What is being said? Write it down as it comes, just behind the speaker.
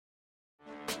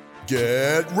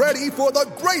Get ready for the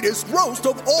greatest roast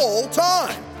of all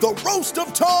time, the Roast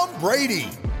of Tom Brady,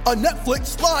 a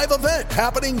Netflix live event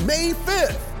happening May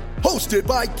 5th. Hosted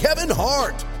by Kevin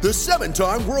Hart, the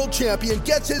 7-time world champion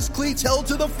gets his cleats held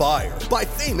to the fire by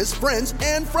famous friends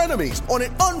and frenemies on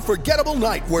an unforgettable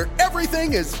night where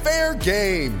everything is fair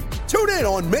game. Tune in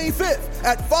on May 5th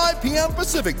at 5 p.m.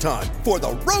 Pacific time for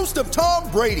the Roast of Tom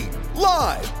Brady,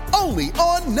 live only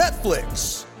on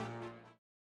Netflix.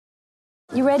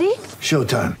 You ready?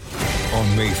 Showtime.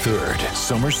 On May 3rd,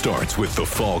 summer starts with The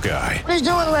Fall Guy. Let's do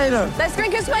it later. Let's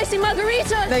drink a spicy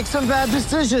margarita. Make some bad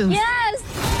decisions. Yes!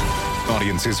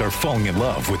 Audiences are falling in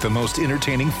love with the most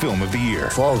entertaining film of the year.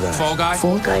 Fall Guy. Fall Guy?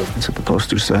 Fall guy. That's what the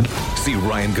poster said. See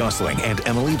Ryan Gosling and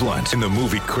Emily Blunt in the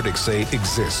movie critics say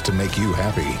exists to make you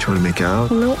happy. Trying to make it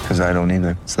out? Nope. Because I don't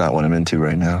either. It's not what I'm into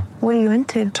right now. What are you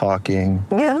into? Talking.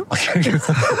 Yeah.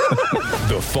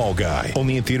 The Fall Guy.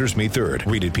 Only in theaters May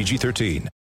 3rd. Rated PG-13.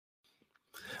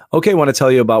 Okay, I want to tell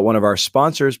you about one of our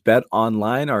sponsors, Bet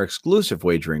Online, our exclusive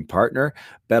wagering partner.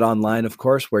 Bet Online, of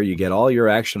course, where you get all your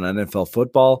action on NFL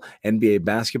football, NBA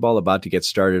basketball about to get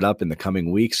started up in the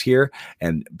coming weeks here.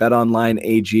 And Bet Online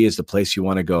AG is the place you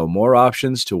want to go. More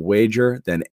options to wager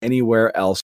than anywhere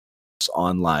else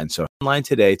online. So online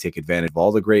today, take advantage of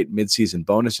all the great midseason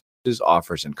bonuses,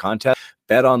 offers, and contests.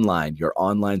 Bet Online, your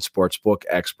online sportsbook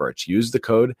experts. Use the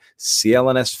code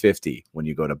CLNS50 when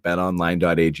you go to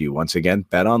betonline.ag. Once again,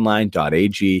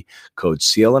 betonline.ag, code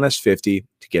CLNS50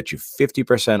 to get you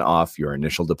 50% off your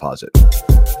initial deposit.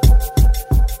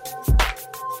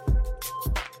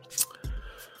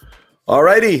 All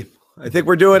righty. I think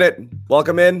we're doing it.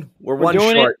 Welcome in. We're one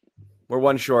short. We're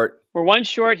one short. We're one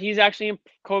short. He's actually in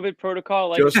COVID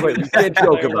protocol. Like Josue, you can't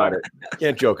joke about it.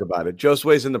 Can't joke about it.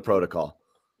 Josue's in the protocol.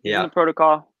 He's in the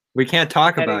protocol. We can't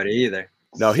talk about it either.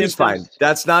 No, he's fine.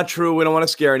 That's not true. We don't want to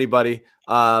scare anybody.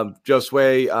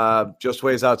 Josue's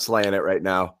out slaying it right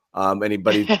now.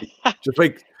 Anybody just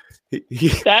like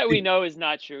that we know is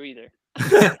not true either.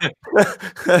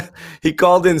 He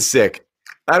called in sick.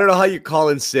 I don't know how you call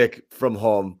in sick from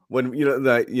home when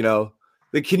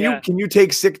can you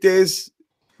take sick days?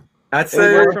 That's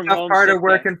the tough part of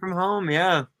working from home.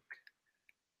 Yeah.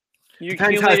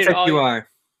 Depends how sick you are.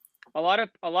 A lot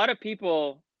of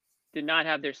people did not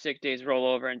have their sick days roll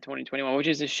over in 2021, which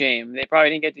is a shame. They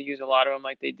probably didn't get to use a lot of them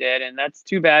like they did, and that's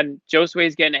too bad.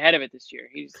 Josue's getting ahead of it this year.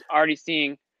 He's already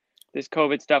seeing this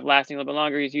COVID stuff lasting a little bit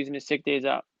longer. He's using his sick days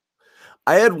up.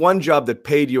 I had one job that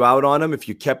paid you out on them if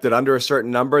you kept it under a certain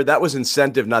number. That was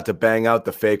incentive not to bang out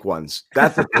the fake ones.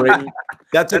 That's a great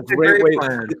that's a great way.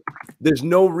 Plan. There's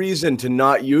no reason to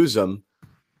not use them,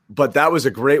 but that was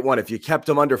a great one. If you kept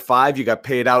them under 5, you got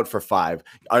paid out for 5.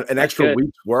 An extra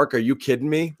week's work. Are you kidding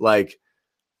me? Like,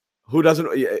 who doesn't?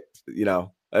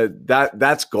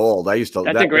 That's gold. I used to.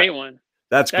 That's a great one.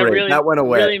 That's great. Really, that went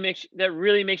away. Really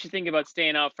makes you think about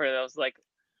staying out for those like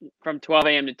from 12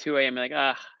 a.m. to 2 a.m. Like,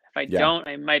 if I don't,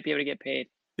 I might be able to get paid.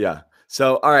 Yeah.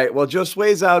 So, all right. Well,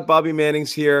 Josue's out. Bobby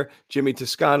Manning's here. Jimmy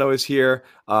Toscano is here.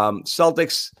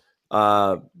 Celtics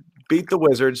beat the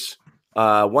Wizards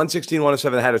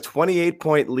 116-107. They had a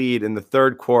 28-point lead in the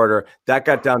third quarter. That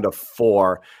got down to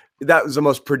 4. That was the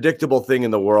most predictable thing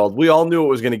in the world. We all knew it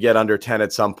was going to get under 10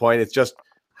 at some point. It's just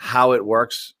how it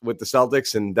works with the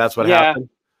Celtics, and that's what happened.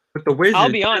 With the Wizards,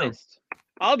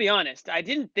 I'll be honest. I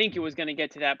didn't think it was going to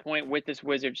get to that point with this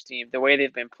Wizards team. The way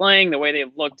they've been playing, the way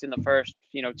they've looked in the first,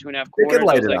 2.5 quarters. They can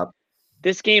light it up.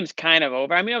 This game's kind of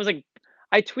over. I mean,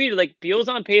 I tweeted like Beal's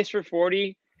on pace for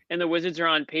 40, and the Wizards are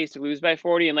on pace to lose by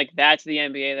 40, and like that's the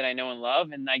NBA that I know and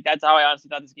love, and like that's how I honestly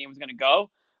thought this game was going to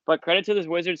go. But credit to the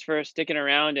Wizards for sticking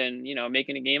around and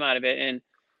making a game out of it, and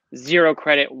zero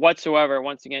credit whatsoever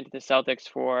once again to the Celtics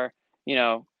for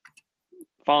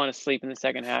falling asleep in the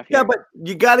second half here. Yeah, but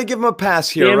you got to give them a pass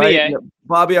here, right?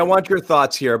 Bobby, I want your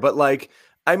thoughts here. But,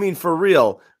 for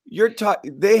real,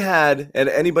 they had, and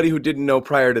anybody who didn't know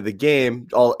prior to the game,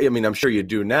 I'm sure you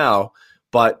do now,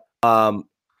 but, that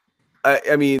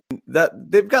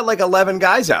they've got like 11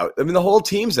 guys out. I mean, the whole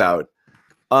team's out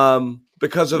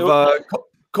because of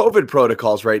COVID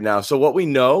protocols right now. So what we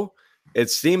know,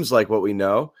 it seems like what we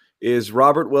know, is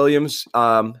Robert Williams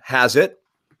has it.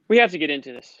 We have to get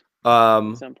into this.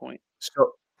 At some point.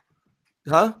 So,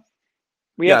 huh?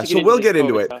 We'll get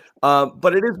into it.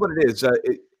 But it is what it is.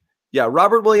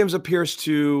 Robert Williams appears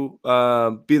to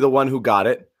be the one who got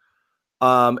it.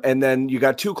 And then you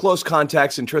got 2 close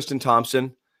contacts in Tristan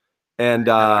Thompson and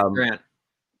Grant.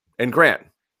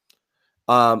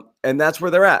 And that's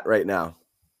where they're at right now.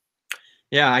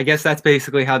 Yeah, I guess that's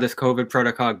basically how this COVID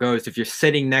protocol goes. If you're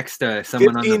sitting next to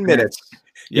someone 15 on the minutes.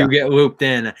 You get looped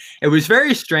in. It was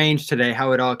very strange today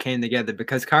how it all came together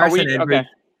because Carson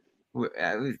we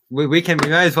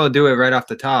might as well do it right off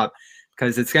the top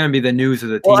because it's going to be the news of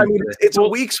the team. Well, I mean, it's a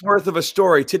week's worth of a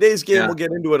story. Today's game, we'll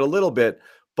get into it a little bit,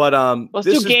 but let's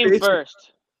do game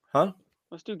first. Huh?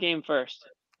 Let's do game first.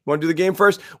 Want to do the game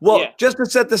first? Well, just to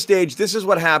set the stage, this is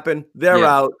what happened. They're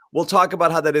out. We'll talk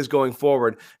about how that is going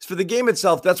forward. As for the game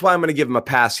itself, that's why I'm going to give them a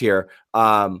pass here.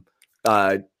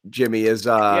 Jimmy is.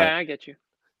 Yeah, I get you.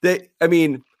 They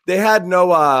had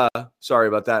no. Sorry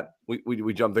about that.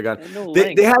 We jumped the gun.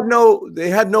 They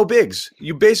had no bigs.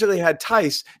 You basically had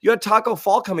Tice. You had Taco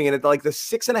Fall coming in at like the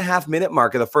 6.5 minute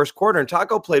mark of the first quarter, and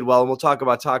Taco played well, and we'll talk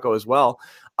about Taco as well.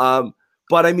 But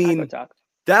I mean,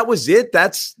 that was it.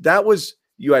 That was.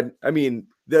 You had, I mean,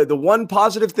 the one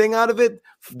positive thing out of it,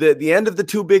 the end of the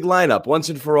two big lineup, once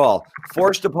and for all,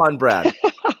 forced upon Brad.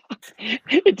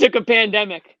 It took a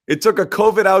pandemic. It took a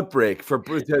COVID outbreak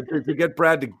to get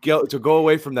Brad to go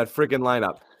away from that freaking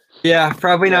lineup. Yeah,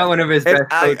 probably not one of his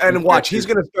best. And watch, he's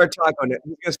going to start Taco. He's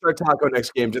going to start Taco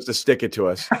next game just to stick it to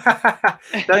us.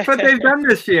 That's what they've done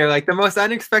this year. Like the most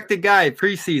unexpected guy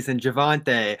preseason,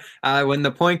 Javonte. When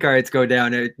the point guards go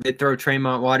down, they throw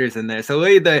Tremont Waters in there. So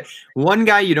really, the one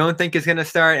guy you don't think is going to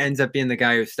start ends up being the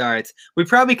guy who starts. We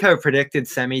probably could have predicted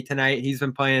Semi tonight. He's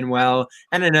been playing well,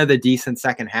 and another decent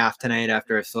second half tonight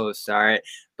after a slow start.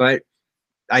 But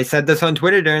I said this on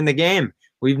Twitter during the game.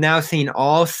 We've now seen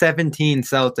all 17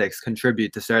 Celtics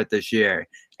contribute to start this year.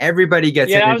 Everybody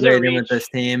gets integrated with this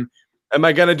team. Am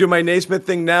I going to do my Naismith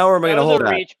thing now, or am I going to hold that?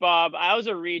 That was a reach, Bob. I was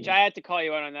a reach. I had to call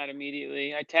you out on that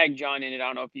immediately. I tagged John in it. I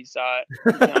don't know if he saw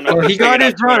it. Well, he got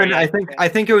his run. I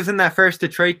think it was in that first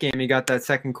Detroit game. He got that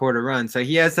second quarter run. So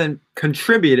he hasn't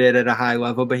contributed at a high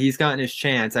level, but he's gotten his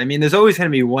chance. I mean, there's always going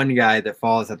to be one guy that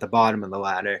falls at the bottom of the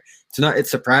ladder.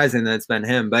 It's surprising that it's been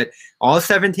him, but all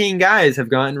 17 guys have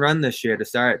gotten run this year to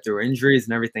start through injuries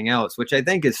and everything else, which I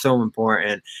think is so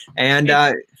important. And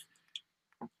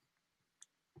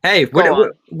hey,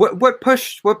 what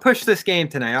pushed this game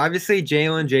tonight? Obviously,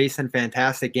 Jalen, Jason,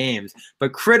 fantastic games,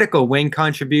 but critical wing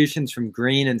contributions from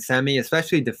Green and Semi,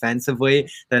 especially defensively,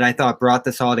 that I thought brought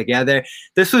this all together.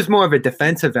 This was more of a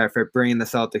defensive effort, bringing the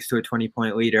Celtics to a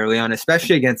 20-point lead early on,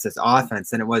 especially against this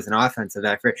offense, than it was an offensive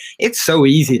effort. It's so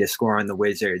easy to score on the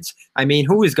Wizards. I mean,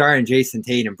 who was guarding Jason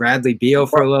Tatum? Bradley Beal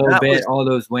for a little bit, all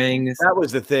those wings. That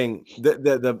was the thing.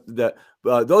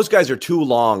 Those guys are too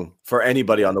long for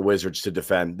anybody on the Wizards to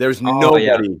defend. There's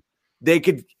nobody. They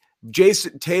could.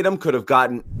 Jason Tatum could have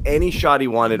gotten any shot he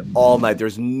wanted all night.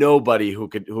 There's nobody who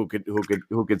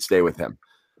could stay with him.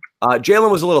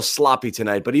 Jalen was a little sloppy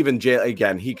tonight, but even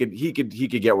again, he could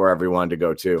get wherever he wanted to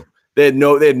go too. They had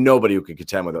nobody who could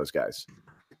contend with those guys.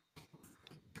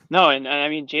 No, and I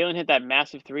mean Jalen hit that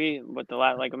massive three with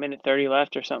like a minute 30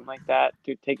 left or something like that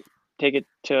to take it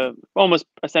to almost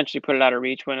essentially put it out of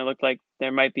reach when it looked like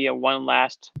there might be a one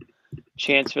last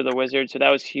chance for the Wizards. So that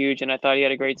was huge, and I thought he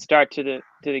had a great start to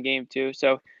the game too.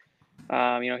 So,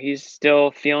 he's still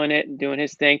feeling it and doing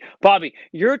his thing. Bobby,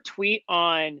 your tweet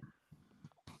on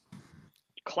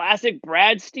classic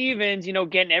Brad Stevens,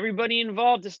 getting everybody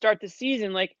involved to start the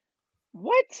season, like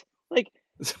what? Like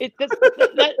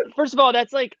that first of all,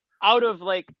 that's like out of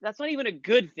that's not even a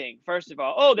good thing. First of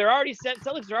all,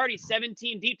 Celtics are already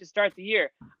 17 deep to start the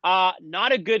year.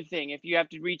 Not a good thing if you have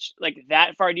to reach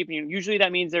that far deep. And usually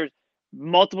that means there's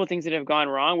multiple things that have gone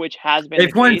wrong, which has been.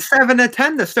 They've won 7 of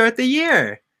 10 to start the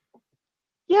year.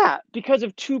 Yeah, because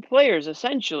of two players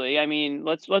essentially. I mean,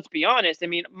 let's be honest. I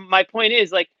mean, my point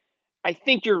is I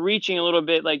think you're reaching a little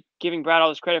bit, giving Brad all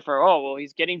this credit for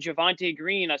he's getting Javonte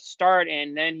Green a start,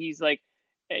 and then he's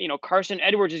Carson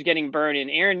Edwards is getting burned, and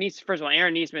Aaron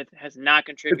Nesmith has not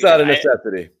contributed. It's not a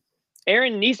necessity.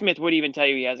 Aaron Nesmith would even tell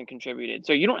you he hasn't contributed.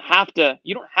 So you don't have to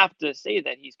say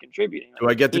that he's contributing. Do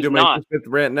I get to do my Nesmith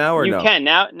rant now or no? You can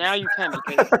now you can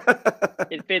because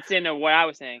it fits into what I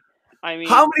was saying. I mean,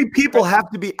 how many people have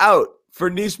to be out for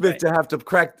Nesmith to have to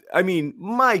crack? I mean,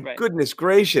 my goodness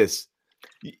gracious.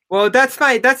 Well, that's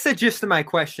the gist of my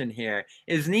question here.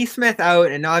 Is Nesmith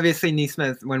out? And obviously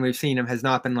Nesmith, when we've seen him, has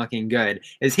not been looking good.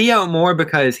 Is he out more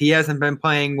because he hasn't been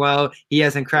playing well, he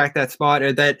hasn't cracked that spot,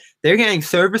 or that they're getting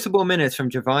serviceable minutes from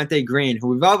Javonte Green, who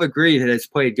we've all agreed has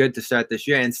played good to start this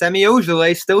year, and Semi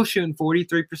Ojeleye still shooting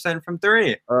 43% from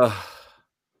three?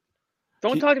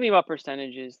 Don't talk to me about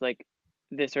percentages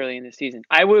this early in the season.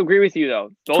 I would agree with you,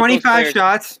 though. 25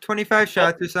 shots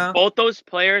or so. Both those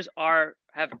players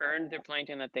have earned their playing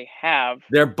time that they have.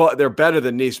 They're better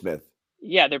than Nesmith.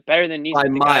 Yeah, they're better than Nesmith. By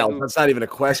miles. That's not even a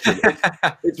question.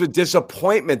 It's a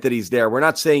disappointment that he's there. We're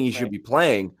not saying he should be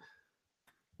playing.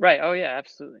 Right. Oh, yeah,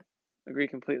 absolutely. Agree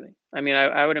completely. I mean,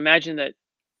 I would imagine that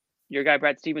your guy,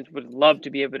 Brad Stevens, would love to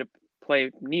be able to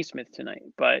play Nesmith tonight,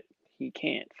 but he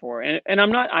can't for. And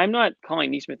I'm not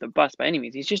calling Neesmith a bust by any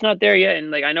means. He's just not there yet.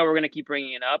 And like I know we're gonna keep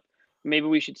bringing it up. Maybe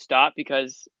we should stop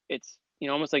because it's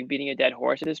almost like beating a dead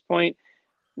horse at this point.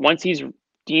 Once he's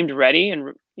deemed ready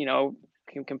and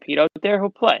can compete out there, he'll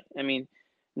play. I mean,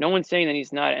 no one's saying that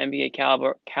he's not an NBA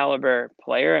caliber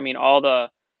player. I mean, all the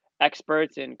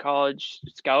experts and college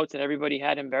scouts and everybody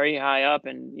had him very high up,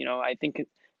 and I think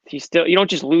he's still. You don't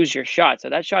just lose your shot, so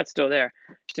that shot's still there.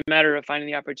 It's just a matter of finding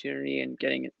the opportunity and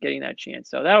getting that chance.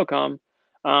 So that'll come.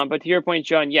 But to your point,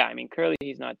 John, yeah, I mean, clearly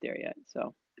he's not there yet.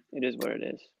 So it is what it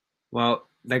is. Well,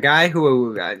 the guy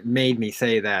who made me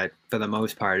say that for the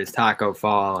most part is Taco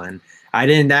Fall, and I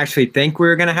didn't actually think we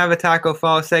were going to have a Taco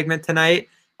Fall segment tonight.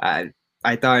 I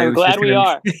thought I'm glad we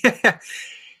are.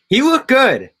 He looked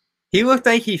good. He looked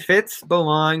like he fits,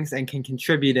 belongs, and can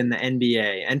contribute in the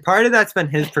NBA. And part of that's been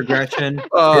his progression,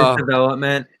 his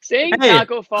development. Saying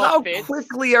Taco Fall fits. How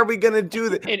quickly are we going to do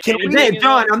that?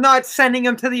 John, I'm not sending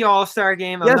him to the All-Star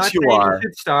game. I'm not saying he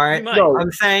should start. No.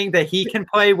 I'm saying that he can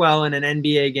play well in an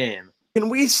NBA game. Can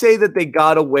we say that they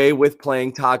got away with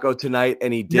playing Taco tonight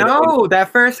and he did? No, that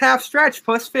first half stretch,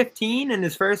 plus 15 in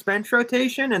his first bench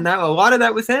rotation, and a lot of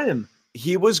that was him.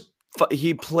 He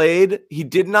played. He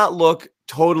did not look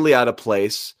totally out of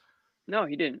place. No,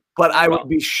 he didn't. But I would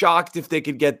be shocked if they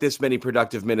could get this many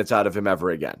productive minutes out of him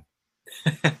ever again.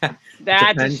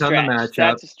 That's a stretch.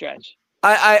 That's a stretch.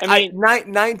 I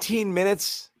mean, 19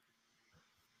 minutes.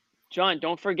 John,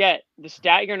 don't forget the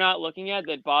stat you're not looking at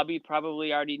that Bobby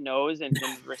probably already knows and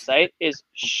can recite is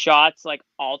shots like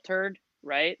altered,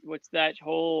 right? What's that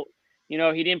whole, he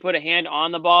didn't put a hand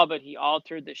on the ball, but he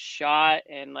altered the shot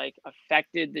and like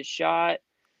affected the shot.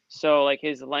 So like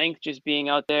his length just being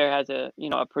out there has a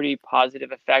pretty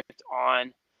positive effect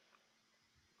on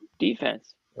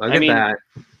defense. Look at that.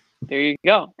 There you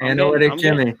go. Analytic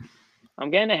Jimmy. I'm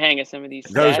getting the hang of some of these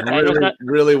stats. That was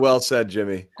really well said,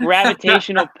 Jimmy.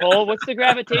 Gravitational pull. What's the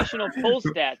gravitational pull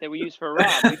stat that we use for Rob?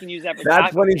 We can use that for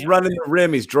That's when he's running the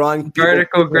rim. He's drawing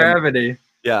vertical gravity.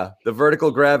 Yeah, the vertical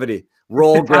gravity.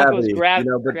 Roll gravity.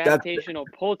 Gravitational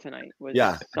pull tonight was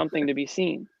something to be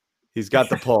seen. He's got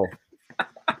the pull.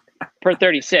 Per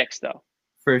 36, though.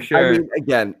 For sure. I mean,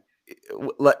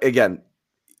 again.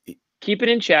 Keep it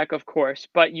in check, of course,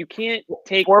 but you can't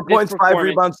take 4 points, 5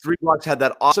 rebounds, 3 blocks. Had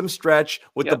that awesome stretch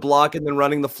with the block and then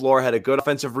running the floor. Had a good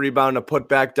offensive rebound, a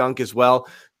putback dunk as well.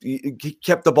 He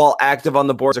kept the ball active on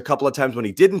the boards a couple of times when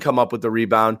he didn't come up with the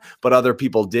rebound, but other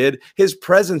people did. His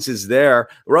presence is there.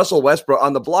 Russell Westbrook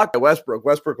on the block by Westbrook.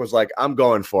 Westbrook was like, "I'm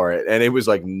going for it," and it was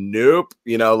like, "Nope."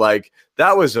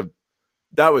 That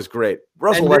was great.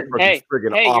 Russell Westbrook is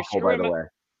friggin' awful, by the way.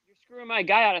 You're screwing my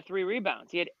guy out of 3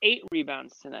 rebounds. He had 8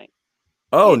 rebounds tonight.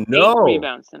 Oh no! 8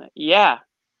 rebounds tonight. Yeah.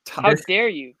 How dare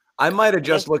you? I might have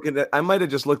just looked at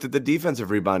the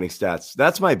defensive rebounding stats.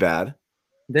 That's my bad.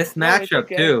 This matchup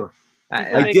too.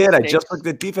 I did. I just looked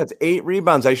at defense. 8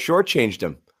 rebounds. I shortchanged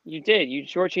him. You did. You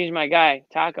shortchanged my guy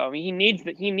Taco. I mean,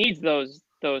 he needs those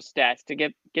stats to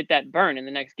get that burn in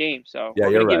the next game. So yeah,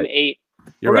 we're you're gonna right. give him 8.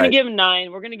 We're gonna give him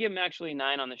 9. We're gonna give him actually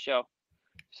 9 on the show.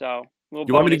 So you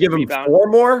want me to give him 4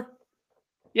 more?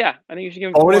 Yeah, I think you should give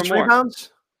him bonus 4 more.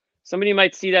 Rebounds. Somebody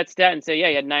might see that stat and say, yeah,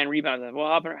 he had 9 rebounds.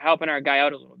 Well, helping our guy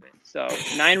out a little bit. So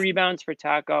 9 rebounds for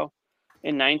Taco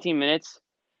in 19 minutes.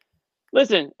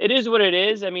 Listen, it is what it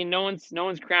is. I mean, no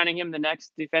one's crowning him the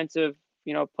next defensive,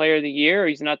 player of the year. Or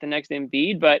he's not the next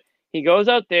Embiid, but he goes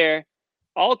out there.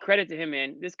 All credit to him,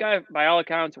 man. This guy, by all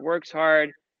accounts, works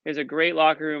hard. Is a great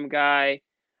locker room guy.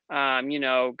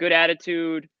 Good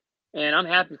attitude. And I'm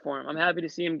happy for him. I'm happy to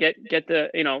see him get the,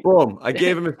 Boom. I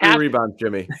gave him a 3 rebounds,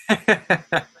 Jimmy.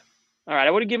 All right,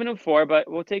 I would have given him 4, but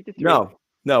we'll take the 3.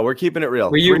 No, we're keeping it real.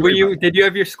 Did you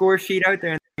have your score sheet out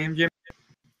there in the game, Jim?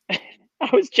 I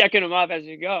was checking him off as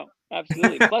you go.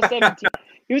 Absolutely. Plus 17.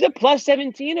 He was at plus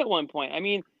 17 at one point. I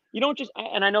mean, you don't just,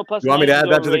 and I know plus. You want me to add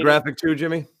that to the graphic too,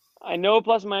 Jimmy? I know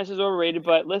plus minus is overrated,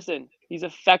 but listen, he's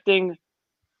affecting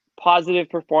positive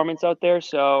performance out there.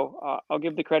 So I'll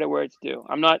give the credit where it's due.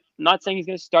 I'm not saying he's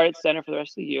going to start at center for the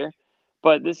rest of the year,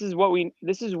 but this is what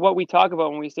we talk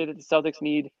about when we say that the Celtics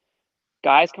need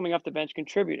guys coming off the bench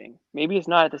contributing. Maybe it's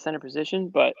not at the center position,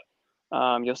 but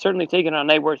you'll certainly take it on a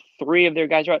night where 3 of their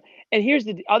guys are out. And here's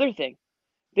the other thing.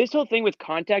 This whole thing with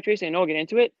contact tracing, I know I'll get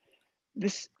into it.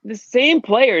 The same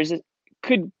players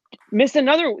could miss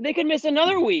another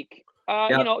week.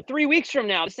 3 weeks from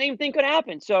now, the same thing could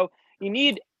happen. So you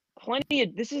need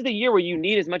this is the year where you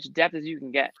need as much depth as you can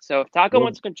get. So if Taco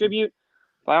wants to contribute,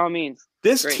 by all means.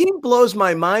 This team blows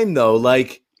my mind though.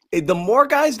 Like, the more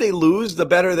guys they lose, the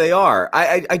better they are.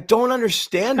 I don't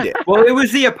understand it. Well, it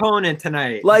was the opponent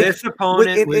tonight. Like this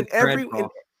opponent was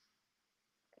dreadful.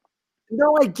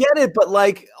 No, I get it, but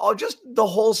like, just the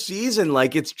whole season,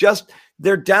 like it's just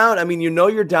they're down. I mean,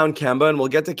 you're down Kemba, and we'll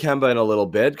get to Kemba in a little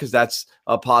bit because that's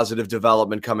a positive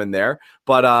development coming there.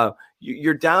 But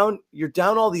you're down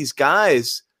all these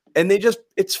guys, and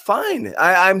it's fine.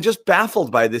 I'm just baffled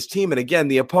by this team. And again,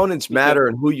 the opponents matter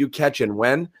and who you catch and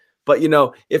when. But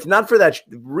if not for that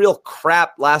real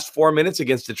crap last 4 minutes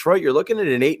against Detroit, you're looking at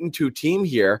an 8-2 team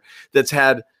here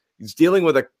he's dealing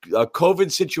with a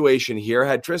COVID situation here.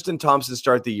 Had Tristan Thompson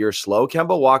start the year slow.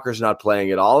 Kemba Walker's not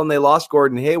playing at all, and they lost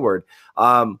Gordon Hayward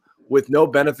with no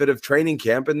benefit of training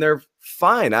camp, and they're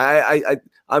fine.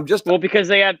 I'm just because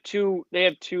they have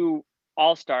two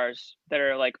all-stars that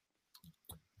are like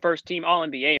first team All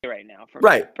NBA right now.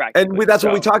 Right, and that's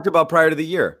what we talked about prior to the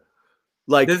year.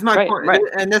 Like this is my point, right.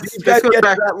 And these guys get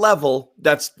to that level.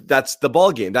 That's the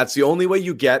ball game. That's the only way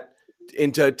you get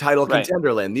into title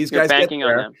contender land. These guys get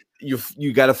there.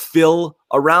 You got to fill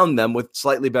around them with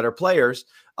slightly better players.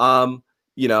 And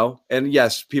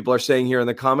yes, people are saying here in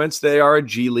the comments they are a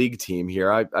G League team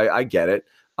here. I get it.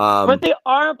 But they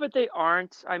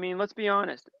aren't. I mean, let's be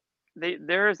honest.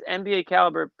 There's NBA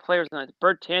caliber players on it.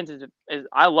 Bertans is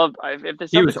I love. If the Celtics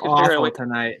he was awful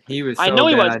tonight. He was. So I know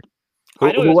he bad.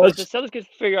 was. Who was. The Celtics could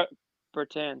figure out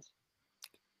Bertans.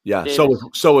 Yeah. Davis.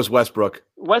 So was Westbrook.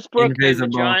 Westbrook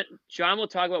and John will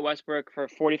talk about Westbrook for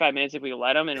 45 minutes if we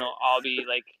let him, and it'll all be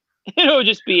like it'll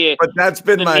just be. But that's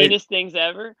been the my meanest things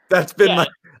ever. That's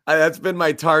been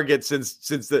my target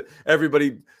since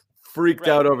everybody freaked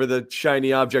out over the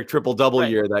shiny object triple-double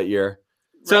year that year.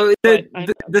 So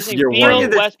this year,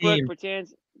 Westbrook,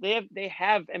 Bertans, they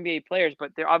have NBA players,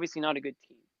 but they're obviously not a good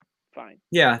team. Fine.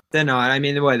 Yeah, they're not. I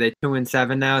mean, what, they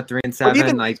 2-7 now, 3-7.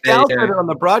 Even like Scal said it on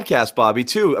the broadcast, Bobby,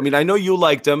 too. I mean, I know you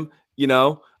liked them.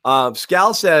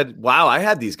 Scal said, "Wow, I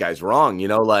had these guys wrong."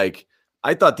 Like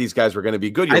I thought these guys were going to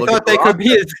be good. I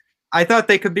thought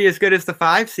they could be as good as the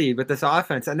 5 seed with this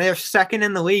offense, and they're second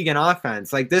in the league in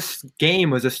offense. Like this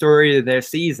game was a story of their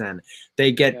season.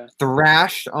 They get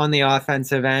thrashed on the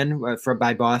offensive end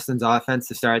by Boston's offense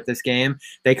to start this game.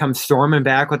 They come storming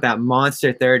back with that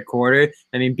monster third quarter.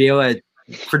 I mean, Beal had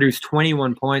produced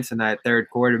 21 points in that third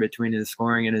quarter between his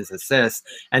scoring and his assists.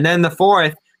 And then the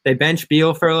fourth, they bench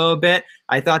Beal for a little bit.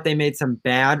 I thought they made some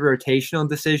bad rotational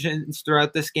decisions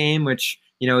throughout this game, which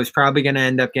is probably going to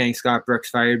end up getting Scott Brooks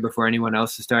fired before anyone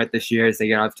else to start this year as they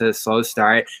get off to a slow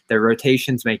start. Their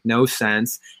rotations make no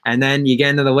sense. And then you get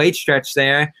into the late stretch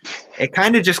there. It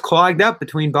kind of just clogged up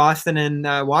between Boston and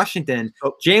Washington.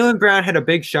 Jaylen Brown had a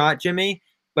big shot, Jimmy.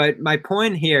 But my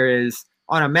point here is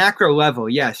on a macro level,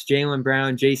 yes, Jaylen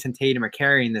Brown, Jason Tatum are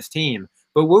carrying this team.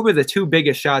 But what were the two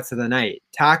biggest shots of the night?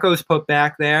 Taco's put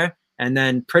back there, and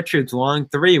then Pritchard's long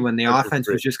three when the offense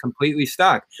was just completely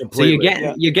stuck. So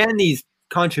you're getting these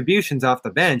contributions off the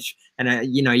bench,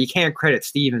 and you can't credit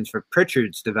Stevens for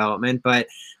Pritchard's development, but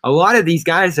a lot of these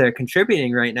guys that are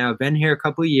contributing right now have been here a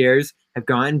couple of years, have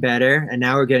gotten better, and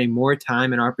now are getting more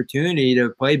time and opportunity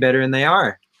to play better than they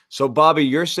are. So, Bobby,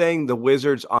 you're saying the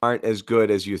Wizards aren't as good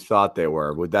as you thought they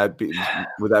were. Would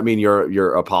that mean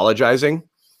you're apologizing?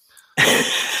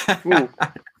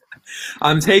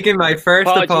 I'm taking my first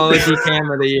apology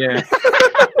cam of the year.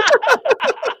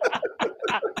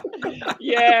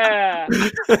 Yeah.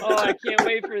 Oh, I can't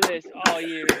wait for this all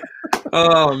year.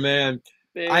 Oh, man.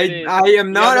 I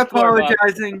am not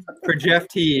apologizing for Jeff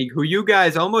Teague, who you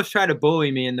guys almost tried to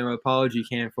bully me in the apology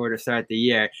cam for to start the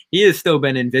year. He has still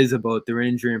been invisible through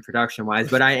injury and production-wise,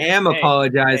 but I am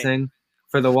apologizing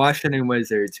for the Washington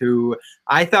Wizards, who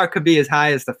I thought could be as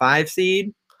high as the 5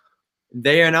 seed.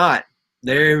 They are not.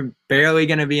 They're barely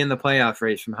going to be in the playoff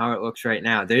race from how it looks right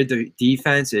now. Their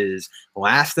defense is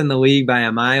last in the league by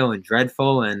a mile and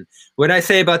dreadful. And what I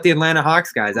say about the Atlanta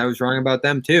Hawks guys, I was wrong about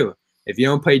them too. If you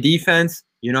don't play defense,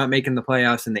 you're not making the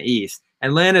playoffs in the East.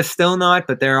 Atlanta's still not,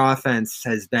 but their offense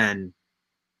has been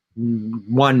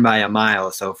won by a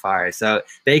mile so far. So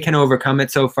they can overcome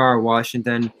it so far.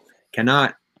 Washington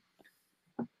cannot.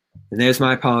 And there's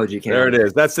my apology, Cam. There it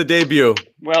is. That's the debut.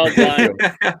 Well done.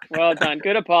 Well done.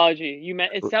 Good apology.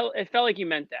 It felt like you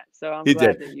meant that. So I'm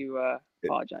glad that you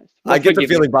apologized. I get the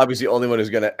feeling Bobby's the only one who's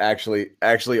going to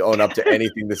actually own up to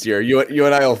anything this year. You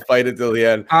and I will fight it till the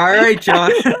end. All right, John.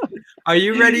 Are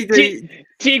you ready to?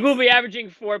 Teague will be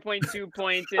averaging 4.2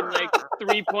 points and like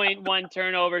 3.1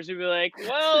 turnovers. He'll be like,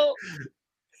 well,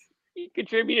 he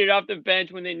contributed off the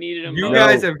bench when they needed him. You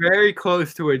guys are very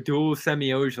close to a dual Semi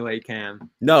Ojeleye, Cam.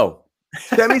 No.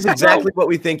 Semi's exactly what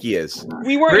we think he is.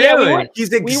 We weren't. Really? Yeah,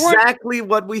 he's exactly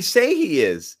what we say he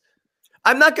is.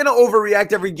 I'm not going to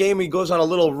overreact every game. He goes on a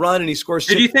little run and he scores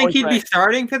 6 points. Did you think he'd be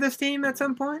starting for this team at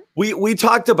some point? We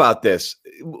talked about this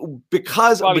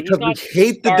because we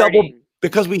hate starting. the double.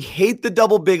 because we hate the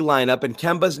double big lineup and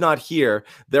Kemba's not here,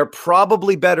 they're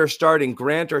probably better starting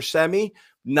Grant or Semi,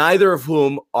 neither of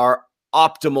whom are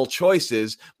optimal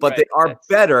choices, but they are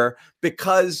better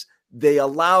because they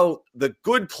allow the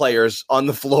good players on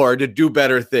the floor to do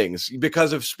better things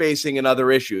because of spacing and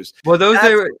other issues. Well,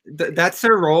 that's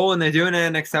their role, and they're doing it at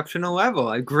an exceptional level.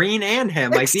 Like Green and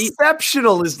him.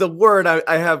 Exceptional is the word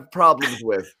I have problems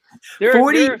with.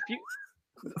 42%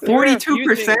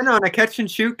 on a catch and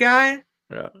shoot guy.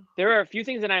 Yeah. There are a few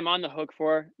things that I'm on the hook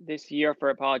for this year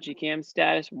for Apology Cam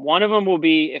status. One of them will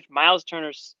be if Miles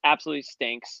Turner absolutely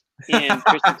stinks and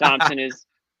Tristan Thompson is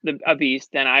a beast,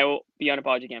 then I will be on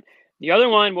Apology Cam. The other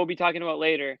one we'll be talking about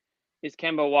later is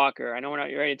Kemba Walker. I know we're not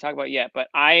ready to talk about it yet, but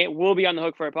I will be on the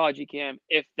hook for Apology Cam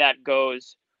if that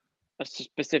goes a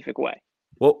specific way.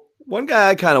 Well, one guy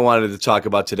I kind of wanted to talk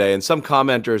about today, and some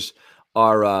commenters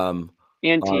are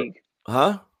Teague.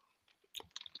 Huh?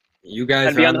 You guys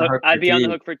I'd be on the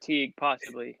hook for Teague,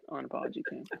 possibly on Apology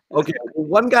Cam. Okay.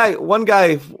 One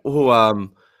guy who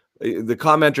the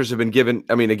commenters have been given,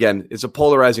 I mean, again, it's a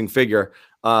polarizing figure.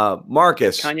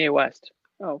 Marcus. Kanye West.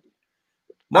 Oh.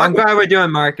 I'm glad we're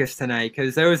doing Marcus tonight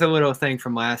because there was a little thing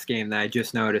from last game that I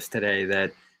just noticed today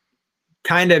that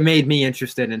kind of made me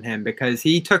interested in him because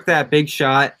he took that big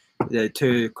shot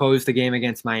to close the game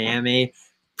against Miami.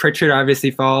 Pritchard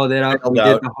obviously followed it up. We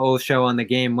did the whole show on the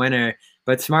game winner.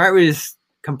 But Smart was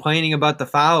complaining about the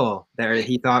foul that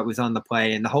he thought was on the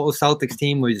play, and the whole Celtics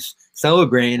team was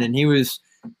celebrating, and he was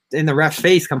in the ref's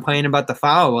face complaining about the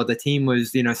foul while the team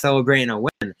was, celebrating a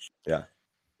win. Yeah.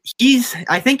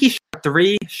 I think he shot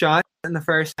 3 shots in the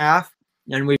first half,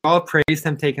 and we've all praised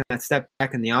him taking that step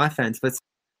back in the offense, but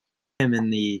him in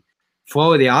the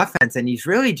flow of the offense, and he's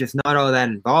really just not all that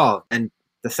involved. And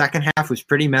the second half was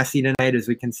pretty messy tonight, as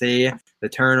we can see. The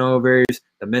turnovers,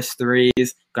 the missed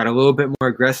threes, got a little bit more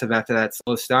aggressive after that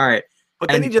slow start. But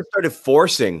then he just started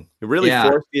forcing. He really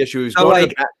forced the issue. He was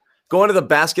going to the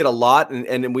basket a lot,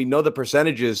 and we know the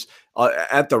percentages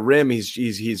at the rim. He's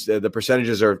the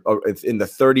percentages are in the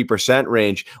 30%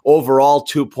 range. Overall,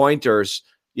 2-pointers.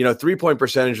 3-point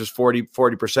percentage was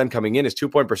 40% coming in. His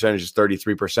 2-point percentage is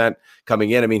 33%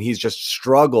 coming in. I mean, he's just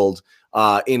struggled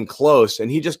in close, and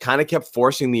he just kind of kept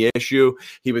forcing the issue.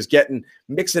 He was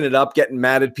mixing it up, getting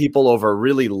mad at people over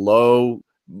really low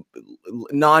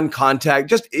non-contact,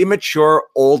 just immature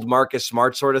old Marcus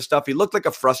Smart sort of stuff. He looked like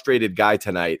a frustrated guy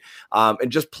tonight,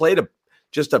 and just played a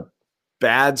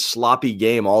bad, sloppy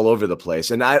game all over the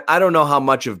place. And I don't know how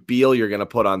much of Beal you're going to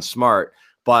put on Smart,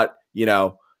 but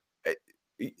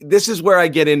this is where I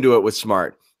get into it with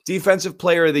Smart. Defensive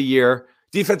player of the year,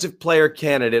 defensive player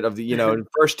candidate of the,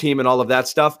 first team and all of that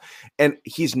stuff. And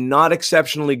he's not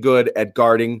exceptionally good at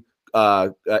guarding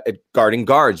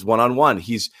guards one-on-one.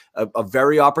 He's a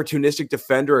very opportunistic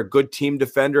defender, a good team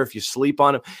defender. If you sleep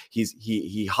on him,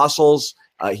 he hustles.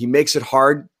 He makes it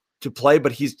hard to play,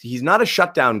 but he's not a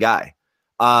shutdown guy.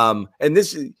 And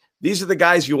these are the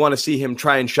guys you want to see him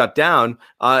try and shut down.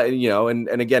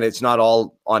 And again, it's not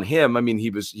all on him. I mean,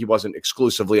 he wasn't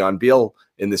exclusively on Beal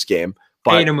in this game.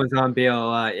 But Tatum was on Beal a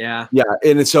lot, yeah. Yeah,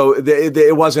 and so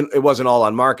it wasn't all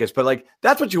on Marcus, but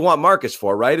that's what you want Marcus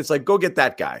for, right? It's like, go get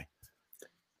that guy.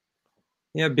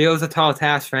 Yeah, Beal's a tall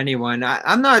task for anyone.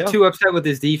 I'm not too upset with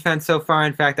his defense so far.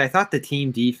 In fact, I thought the team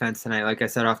defense tonight, like I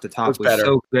said off the top, was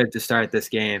so good to start this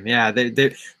game. Yeah,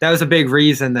 that was a big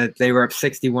reason that they were up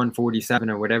 61-47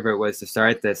 or whatever it was to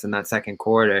start this in that second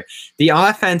quarter. The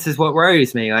offense is what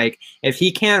worries me. Like, if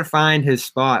he can't find his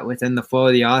spot within the flow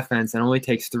of the offense and only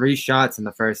takes 3 shots in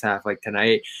the first half like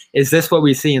tonight, is this what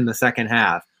we see in the second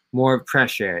half? More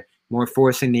pressure, more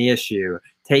forcing the issue,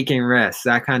 taking risks,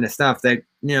 that kind of stuff that,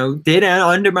 did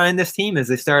undermine this team as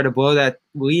they started to blow that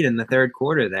lead in the third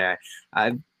quarter there.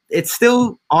 It's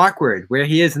still awkward where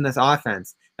he is in this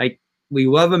offense. Like, we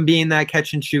love him being that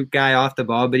catch and shoot guy off the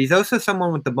ball, but he's also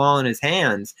someone with the ball in his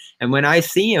hands. And when I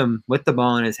see him with the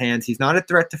ball in his hands, he's not a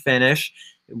threat to finish.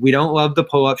 We don't love the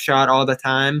pull-up shot all the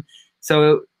time.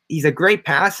 So he's a great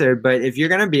passer, but if you're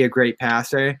going to be a great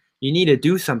passer, you need to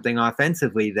do something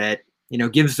offensively that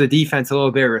gives the defense a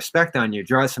little bit of respect on you,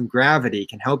 draws some gravity,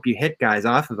 can help you hit guys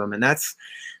off of them. And that's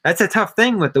a tough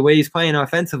thing with the way he's playing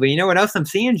offensively. You know what else I'm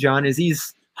seeing, John, is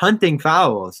he's hunting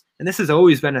fouls. And this has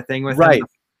always been a thing with him,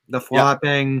 the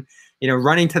flopping,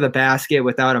 running to the basket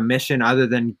without a mission other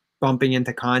than bumping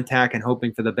into contact and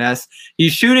hoping for the best.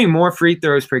 He's shooting more free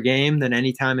throws per game than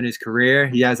any time in his career.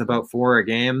 He has about 4 a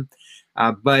game.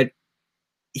 But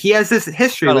he has this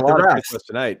history with the refs.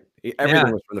 Tonight.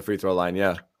 Everything was from the free throw line,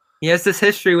 yeah. He has this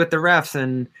history with the refs,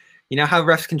 and how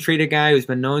refs can treat a guy who's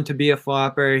been known to be a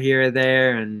flopper here or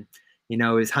there, and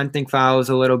is hunting fouls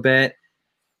a little bit.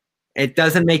 it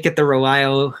doesn't make it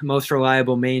the most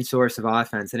reliable main source of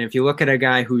offense. And if you look at a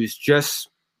guy who's just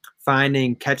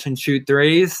finding catch and shoot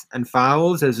threes and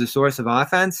fouls as a source of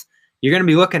offense, you're going to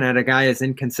be looking at a guy as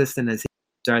inconsistent as he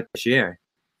started this year.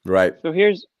 Right. So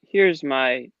here's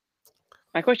my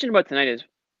question about tonight is,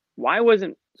 why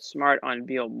wasn't Smart on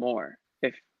Beal more?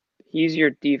 If he's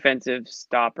your defensive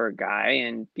stopper guy,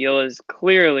 and Beal is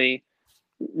clearly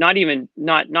not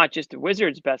just the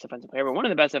Wizards' best offensive player, but one of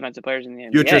the best offensive players in the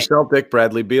NBA. Future Celtic,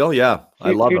 Bradley Beal. Yeah,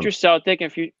 I love future him. Celtic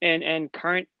and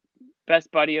current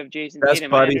best buddy of Jason Best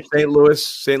Tatum. buddy, St.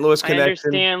 Louis connection. I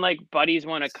understand like buddies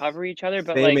want to cover each other,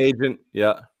 but same like agent.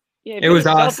 Yeah, it was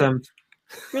awesome.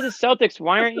 For the Celtics,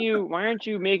 why aren't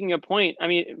you making a point? I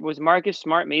mean, was Marcus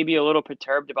Smart maybe a little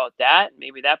perturbed about that?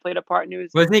 Maybe that played a part in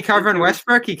his. Wasn't he covering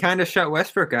Westbrook? He kind of shut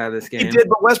Westbrook out of this game. He did,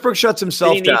 but Westbrook shuts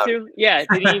himself down. Did he need to? Yeah,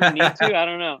 did he even need to? I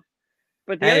don't know.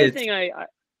 But the other thing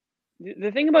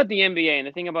the thing about the NBA and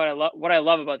the thing about what I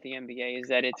love about the NBA is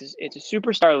that it's a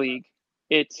superstar league.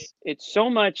 It's so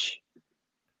much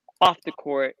off the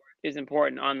court is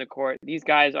important on the court. These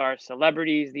guys are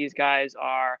celebrities. These guys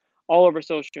are all over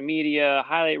social media,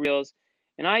 highlight reels.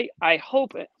 And I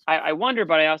hope, I wonder,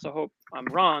 but I also hope I'm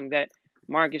wrong, that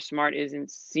Marcus Smart isn't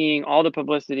seeing all the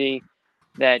publicity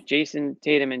that Jason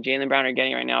Tatum and Jaylen Brown are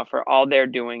getting right now for all they're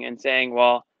doing and saying,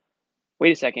 well,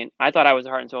 wait a second, I thought I was the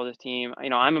heart and soul of this team.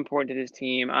 I'm important to this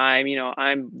team.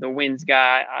 I'm the wins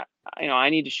guy. I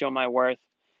need to show my worth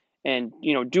and,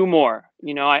 do more.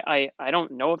 I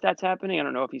don't know if that's happening. I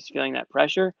don't know if he's feeling that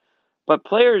pressure, but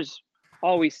players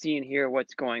always see and hear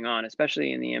what's going on,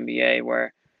 especially in the NBA,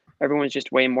 where everyone's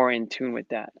just way more in tune with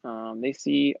that. They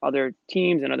see other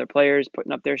teams and other players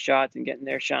putting up their shots and getting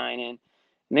their shine, and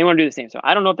they want to do the same. So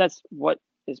I don't know if that's what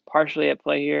is partially at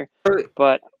play here,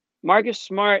 but Marcus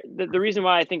Smart, the reason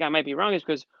why I think I might be wrong is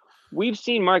because we've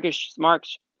seen Marcus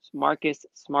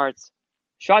Smart's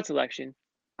shot selection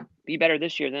be better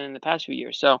this year than in the past few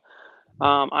years. So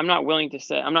I'm not ready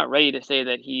to say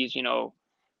that he's,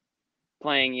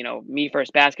 playing, me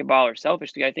first basketball or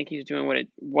selfishly. I think he's doing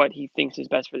what he thinks is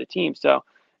best for the team. So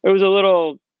it was a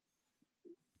little not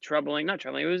troubling.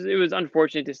 It was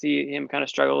unfortunate to see him kind of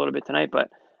struggle a little bit tonight,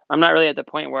 but I'm not really at the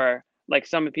point where like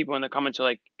some people in the comments are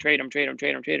like, trade him.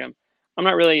 I'm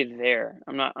not really there.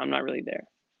 I'm not really there.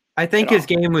 I think his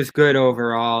game was good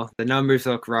overall. The numbers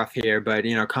look rough here, but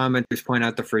commenters point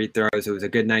out the free throws. It was a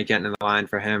good night getting in the line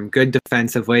for him. Good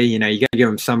defensively. You got to give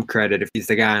him some credit if he's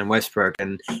the guy on Westbrook,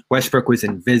 and Westbrook was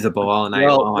invisible all night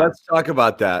long. Let's talk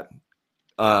about that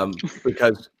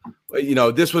because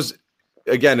this was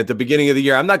again at the beginning of the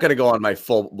year. I'm not going to go on my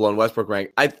full blown Westbrook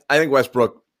rank. I think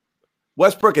Westbrook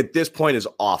at this point is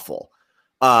awful.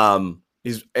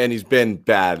 He's been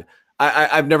bad.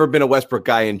 I've never been a Westbrook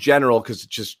guy in general because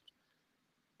it's just.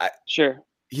 Sure.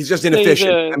 He's just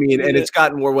inefficient. And it's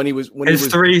gotten more when his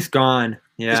three's gone.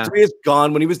 Yeah. His three is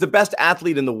gone. When he was the best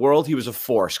athlete in the world, he was a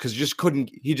force because you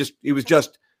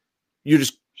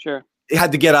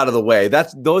had to get out of the way.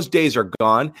 Those days are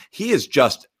gone. He is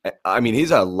just, he's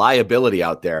a liability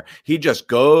out there. He just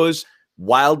goes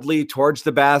wildly towards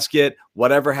the basket.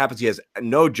 Whatever happens, he has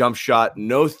no jump shot,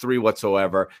 no three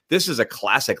whatsoever. This is a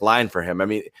classic line for him.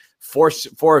 4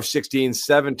 of 16,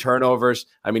 7 turnovers.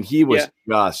 He was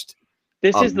just.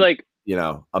 This is like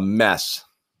a mess.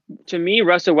 To me,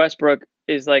 Russell Westbrook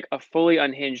is like a fully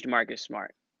unhinged Marcus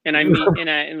Smart, and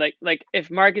like if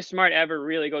Marcus Smart ever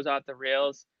really goes off the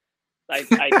rails, I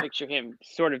picture him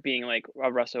sort of being like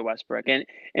a Russell Westbrook,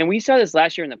 and we saw this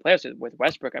last year in the playoffs with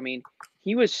Westbrook.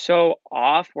 He was so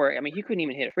off where he couldn't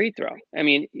even hit a free throw.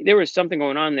 There was something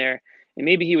going on there. And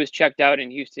maybe he was checked out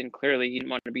in Houston. Clearly, he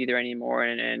didn't want to be there anymore.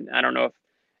 And I don't know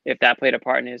if that played a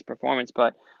part in his performance.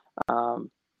 But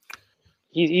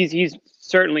he's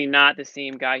certainly not the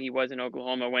same guy he was in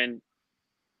Oklahoma when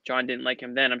John didn't like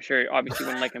him then. I'm sure obviously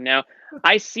wouldn't like him now.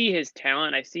 I see his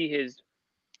talent. I see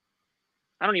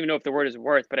I don't even know if the word is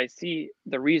worth, but I see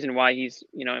the reason why he's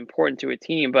important to a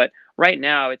team. But right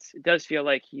now, it does feel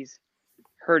like he's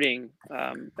hurting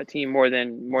a team more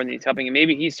than he's helping. And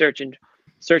maybe he's searching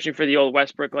for the old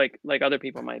Westbrook like other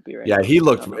people might be right now. He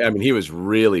looked he was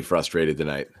really frustrated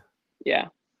tonight. Yeah,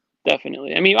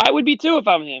 definitely. I would be too if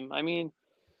I'm him.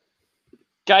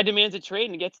 Guy demands a trade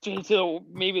and gets traded to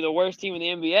maybe the worst team in the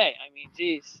NBA.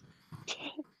 Geez.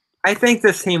 I think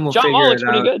this team will John Wall looks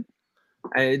pretty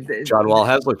good. John Wall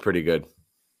has looked pretty good.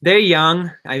 They're young.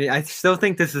 I still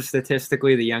think this is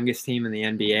statistically the youngest team in the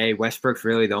NBA. Westbrook's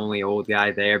really the only old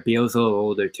guy there. Beal's a little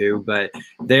older too, but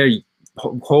they're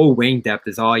whole wing depth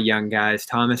is all young guys.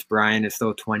 Thomas Bryant is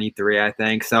still 23, I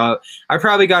think. So I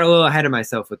probably got a little ahead of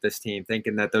myself with this team,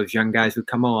 thinking that those young guys would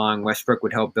come along. Westbrook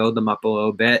would help build them up a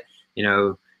little bit,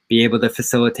 be able to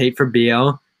facilitate for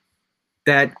Beal.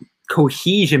 That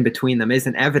cohesion between them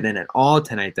isn't evident at all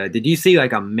tonight, though. Did you see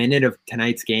like a minute of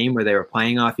tonight's game where they were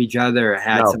playing off each other or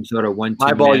had some sort of 1-2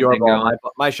 my ball, your ball, going?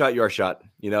 my shot, your shot?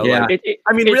 Yeah. Like,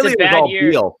 I mean, really, it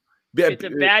was all Beal. It's a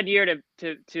bad year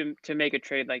to make a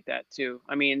trade like that too.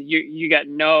 I mean, you got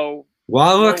no.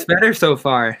 Wall looks better so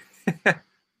far.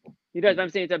 He does. I'm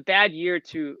saying it's a bad year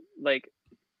to like.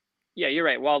 Yeah, you're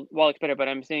right. Wall looks better, but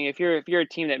I'm saying if you're a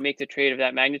team that makes a trade of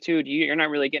that magnitude, you're not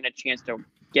really getting a chance to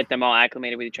get them all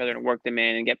acclimated with each other and work them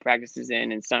in and get practices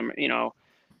in and some.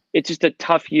 It's just a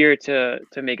tough year to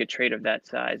make a trade of that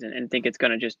size and think it's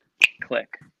going to just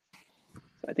click.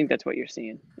 So I think that's what you're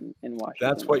seeing in Washington.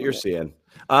 That's what you're seeing.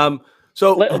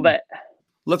 So little bit.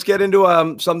 Let's get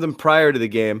into something prior to the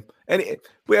game, and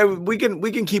we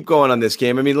can keep going on this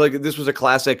game. I mean, look, this was a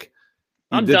classic.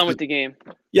 I'm done with the game.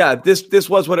 Yeah, this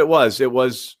was what it was. It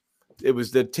was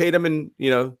the Tatum and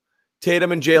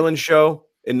Jalen show.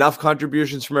 Enough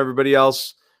contributions from everybody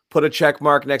else. Put a check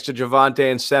mark next to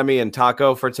Javonte and Semi and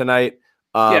Taco for tonight.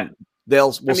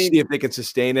 We'll see if they can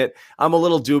sustain it. I'm a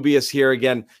little dubious here.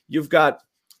 Again, you got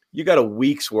a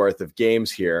week's worth of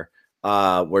games here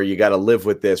where you got to live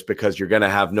with this because you're going to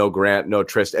have no Grant, no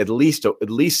Tristan, at least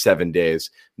 7 days.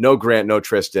 No Grant, no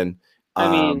Tristan,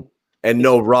 and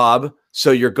no Rob.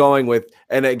 So you're going with,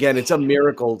 and again, it's a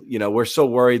miracle. We're so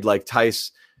worried like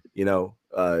Tice,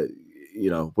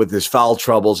 with his foul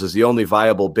troubles is the only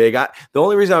viable big. The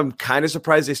only reason I'm kind of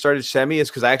surprised they started Semi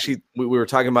is because we were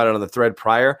talking about it on the thread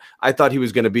prior. I thought he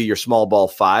was going to be your small ball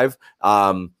 5.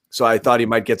 So I thought he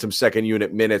might get some second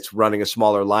unit minutes running a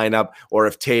smaller lineup, or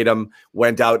if Tatum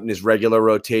went out in his regular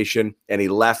rotation and he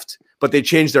left. But they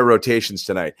changed their rotations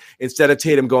tonight. Instead of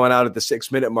Tatum going out at the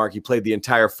 6-minute mark, he played the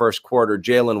entire first quarter.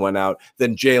 Jalen went out.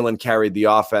 Then Jalen carried the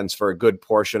offense for a good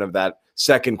portion of that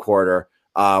second quarter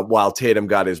while Tatum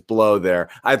got his blow there.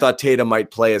 I thought Tatum might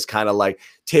play as kind of like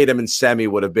Tatum and Semi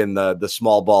would have been the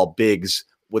small ball bigs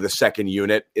with a second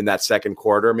unit in that second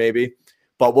quarter maybe.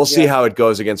 But we'll see how it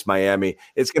goes against Miami.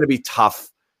 It's going to be tough.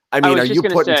 I mean, are you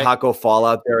putting Taco Fall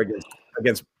out there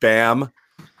against Bam?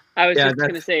 I was just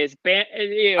going to say, is Bam?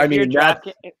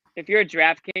 If you're a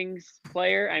DraftKings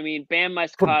player, I mean, Bam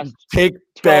must cost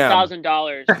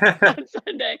 $12,000 on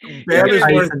Sunday.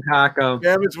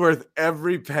 Bam is worth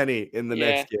every penny in the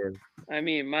next game. I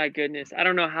mean, my goodness, I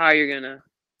don't know how you're gonna.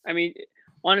 I mean,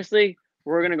 honestly,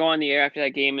 we're gonna go on the air after that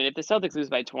game, and if the Celtics lose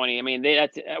by 20, I mean,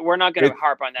 we're not gonna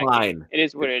harp on that game. It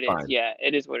is what it is. Yeah,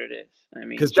 it is what it is. I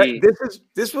mean, because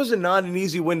this was not an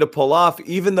easy win to pull off,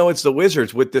 even though it's the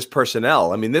Wizards with this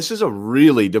personnel. I mean, this is a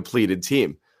really depleted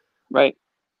team, right?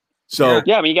 So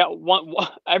I mean, you got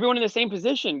everyone in the same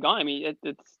position gone. I mean,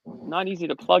 it's not easy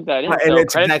to plug that in. And so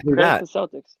it's exactly that. The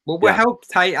Celtics. Well, how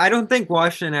tight? I don't think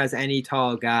Washington has any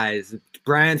tall guys.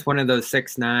 Bryant's one of those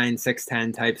 6'9",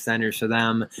 6'10" type centers for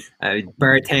them.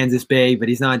 Bertans is big, but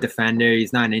he's not a defender.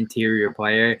 He's not an interior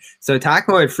player. So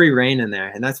Taco had free reign in there,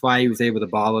 and that's why he was able to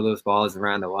ball those balls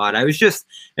around a lot. I was just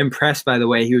impressed by the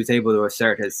way he was able to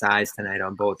assert his size tonight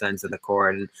on both ends of the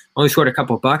court, and only scored a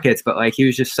couple buckets, but like he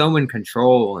was just so in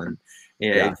control and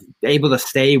able to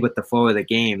stay with the flow of the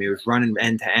game. He was running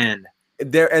end to end.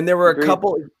 There were a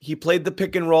couple. He played the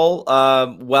pick and roll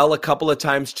well a couple of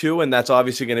times too, and that's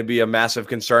obviously going to be a massive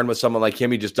concern with someone like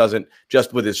him. He just doesn't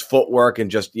with his footwork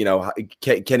and just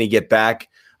can he get back?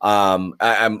 I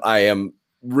am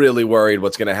really worried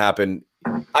what's going to happen.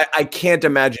 I can't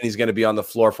imagine he's going to be on the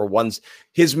floor for once.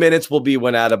 His minutes will be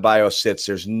when Adebayo sits.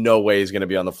 There's no way he's going to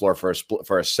be on the floor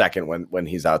for a second when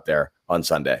he's out there on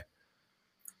Sunday.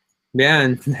 Yeah,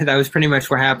 and that was pretty much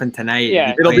what happened tonight.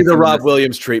 Yeah, it'll be the Rob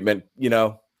Williams treatment,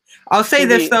 I'll say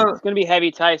this, though. It's going to be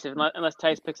heavy Tice unless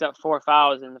Tice picks up 4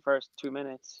 fouls in the first 2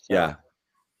 minutes. So. Yeah.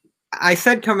 I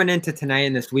said coming into tonight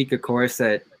in this week, of course,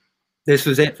 that this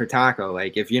was it for Taco.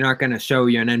 Like, if you're not going to show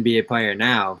you're an NBA player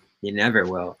now, you never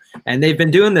will. And they've been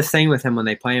doing this thing with him when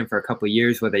they play him for a couple of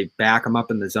years where they back him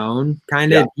up in the zone,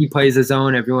 kind of. Yeah. He plays the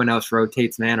zone. Everyone else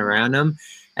rotates man around him.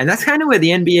 And that's kind of where the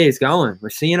NBA is going. We're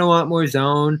seeing a lot more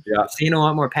zone. Yeah. We're seeing a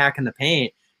lot more pack in the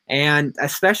paint. And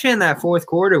especially in that fourth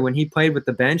quarter when he played with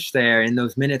the bench there in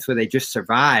those minutes where they just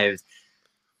survived,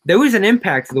 there was an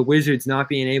impact to the Wizards not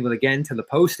being able to get into the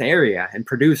post area and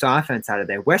produce offense out of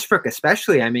there. Westbrook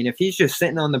especially. I mean, if he's just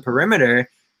sitting on the perimeter,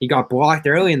 he got blocked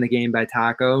early in the game by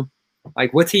Taco.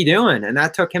 Like, what's he doing? And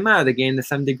that took him out of the game to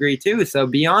some degree too. So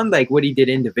beyond like what he did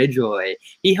individually,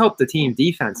 he helped the team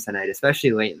defense tonight,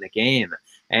 especially late in the game.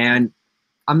 And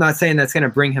I'm not saying that's going to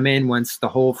bring him in once the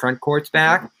whole front court's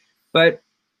back, but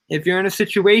if you're in a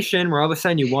situation where all of a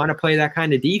sudden you want to play that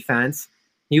kind of defense,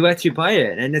 he lets you play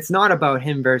it. And it's not about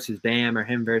him versus Bam or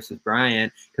him versus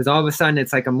Bryant, because all of a sudden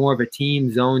it's like a more of a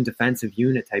team zone defensive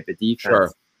unit type of defense.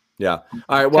 Sure. Yeah.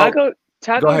 All right. Well,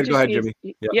 Taco go ahead, needs,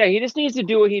 Jimmy. Yeah, he just needs to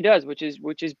do what he does, which is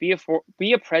be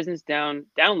a presence down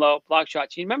low, block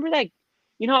shots. You remember that?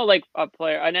 You know, like a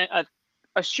player,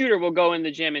 a shooter will go in the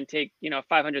gym and take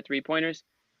 500 3-pointers.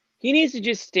 He needs to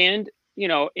just stand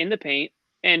in the paint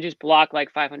and just block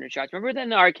like 500 shots. Remember that in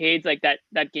the arcades, like that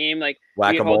game, like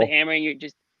you hold the hammer and you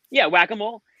just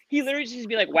whack-a-mole. He literally just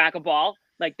be like whack-a-ball.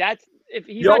 Like that's if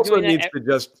he's he not also doing needs to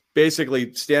just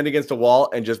basically stand against a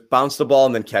wall and just bounce the ball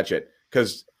and then catch it.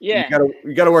 Because you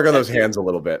gotta work on those hands a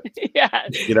little bit. Yeah,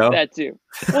 that too.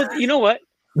 Well, you know what?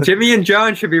 Jimmy and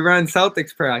John should be running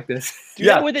Celtics practice.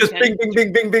 Just bing, bing,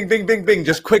 bing, bing, bing, bing, bing, bing.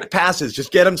 Just quick passes.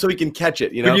 Just get him so he can catch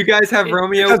it. Would you guys have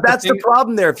Romeo? Because that's the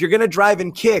problem there. If you're gonna drive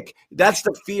and kick, that's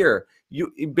the fear.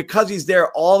 Because he's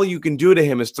there, all you can do to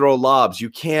him is throw lobs. You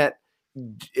can't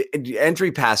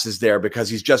entry passes there because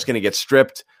he's just gonna get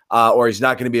stripped. Or he's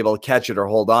not gonna be able to catch it or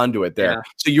hold on to it there. Yeah.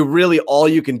 So you really all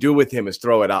you can do with him is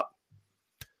throw it up.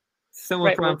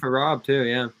 Similar problem for Rob too,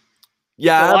 yeah.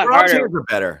 Yeah, Rob's hands are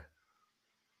better.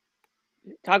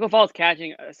 Taco Fall's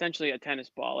catching essentially a tennis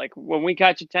ball. Like when we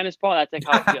catch a tennis ball, that's like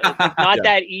how it feels. It's not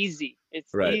that easy.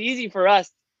 It's easy for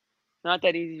us, not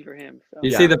that easy for him. So.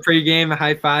 You see the pregame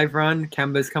high five run?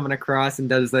 Kemba's coming across and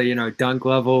does the dunk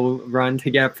level run to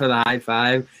get for the high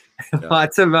five. Yeah.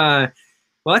 lots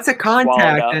of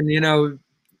contact and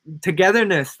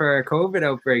togetherness for a COVID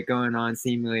outbreak going on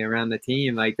seemingly around the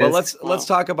team. Like this. Well, let's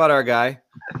talk about our guy.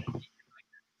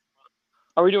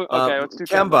 Are we doing okay? Let's do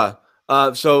Kemba.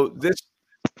 So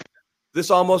this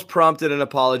almost prompted an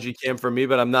apology, Cam, for me,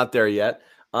 but I'm not there yet.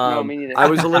 No, me neither. I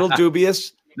was a little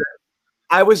dubious.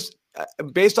 I was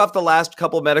based off the last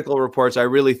couple medical reports. I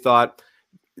really thought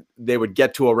they would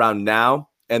get to around now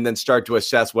and then start to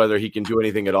assess whether he can do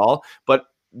anything at all. But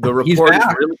the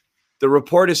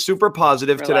report is super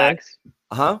positive today.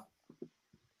 Huh?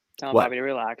 Tell Bobby to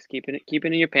relax. Keep it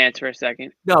in your pants for a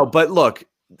second. No, but look,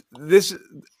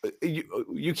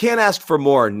 you can't ask for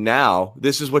more now.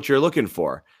 This is what you're looking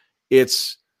for.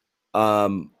 It's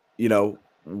him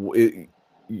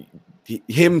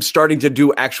starting to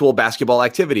do actual basketball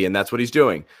activity, and that's what he's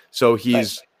doing. So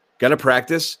he's gonna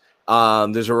practice.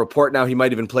 There's a report now he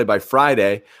might even play by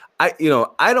Friday.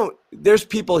 There's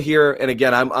people here, and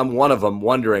again, I'm one of them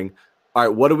wondering, all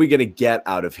right, what are we going to get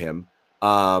out of him?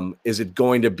 Is it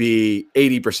going to be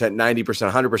 80%,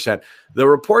 90%, 100%? The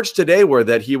reports today were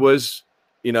that he was,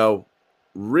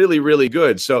 really, really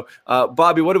good. So,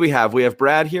 Bobby, what do we have? We have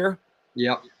Brad here.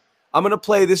 Yep. I'm going to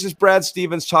play. This is Brad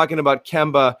Stevens talking about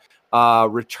Kemba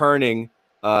returning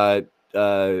or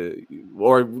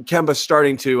Kemba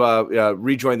starting to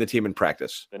rejoin the team in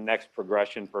practice. The next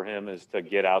progression for him is to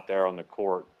get out there on the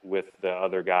court with the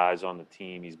other guys on the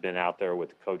team. He's been out there with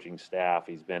the coaching staff.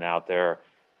 He's been out there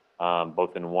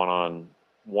both in one-on-one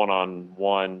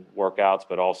workouts,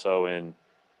 but also in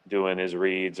doing his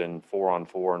reads and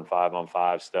 4-on-4 and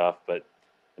 5-on-5 stuff. But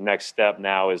the next step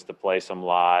now is to play some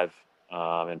live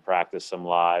and practice some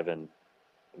live and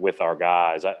with our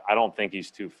guys. I don't think he's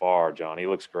too far, John. He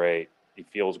looks great. He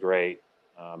feels great.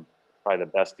 Probably the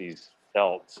best he's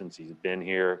felt since he's been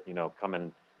here,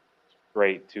 coming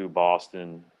straight to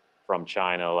Boston from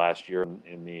China last year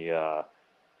in the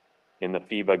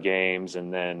FIBA games.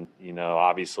 And then,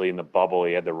 obviously in the bubble,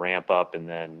 he had to ramp up. And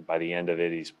then by the end of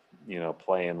it, he's,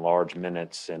 playing large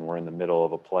minutes, and we're in the middle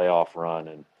of a playoff run.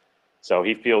 And so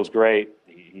he feels great.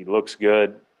 He looks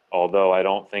good, although I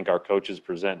don't think our coaches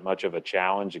present much of a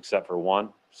challenge except for one.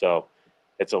 So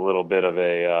it's a little bit of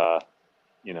a,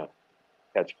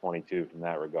 catch-22 from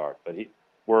that regard. But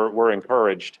we're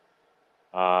encouraged,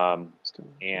 and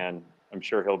I'm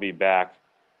sure he'll be back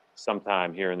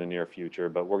sometime here in the near future.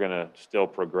 But we're going to still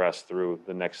progress through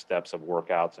the next steps of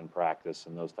workouts and practice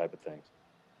and those type of things.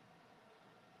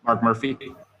 Mark Murphy.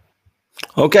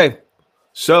 Okay,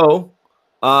 so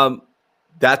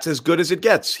that's as good as it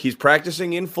gets. He's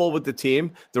practicing in full with the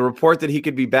team. The report that he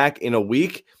could be back in a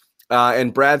week,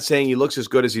 and Brad saying he looks as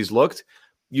good as he's looked.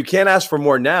 You can't ask for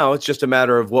more now. It's just a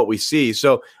matter of what we see.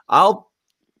 So I'll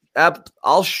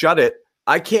shut it.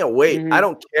 I can't wait. Mm-hmm. I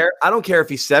don't care. I don't care if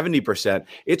he's 70%.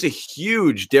 It's a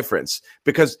huge difference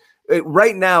because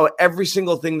right now, every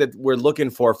single thing that we're looking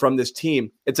for from this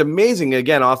team, it's amazing.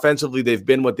 Again, offensively, they've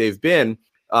been what they've been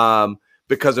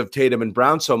because of Tatum and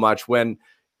Brown so much when,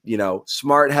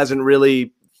 Smart hasn't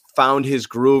really found his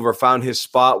groove or found his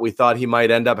spot. We thought he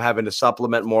might end up having to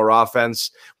supplement more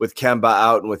offense with Kemba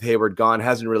out and with Hayward gone.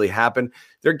 Hasn't really happened.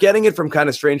 They're getting it from kind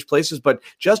of strange places, but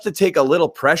just to take a little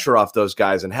pressure off those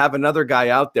guys and have another guy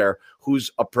out there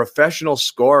who's a professional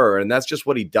scorer, and that's just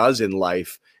what he does in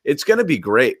life, it's going to be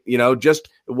great. Just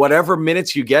whatever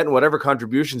minutes you get and whatever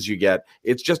contributions you get,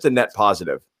 it's just a net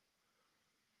positive.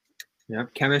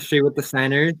 Yep, chemistry with the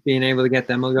centers, being able to get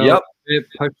them to go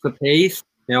push the pace.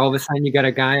 All of a sudden you got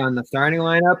a guy on the starting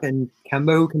lineup and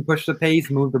Kemba who can push the pace,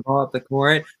 move the ball up the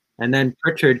court, and then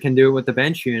Pritchard can do it with the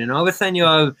bench unit. And all of a sudden you'll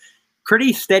have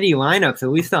pretty steady lineups, at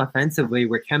least offensively,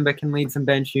 where Kemba can lead some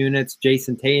bench units,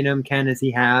 Jason Tatum can as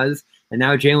he has, and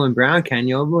now Jaylen Brown can.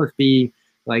 You'll almost be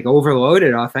like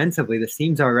overloaded offensively. This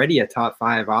team's already a top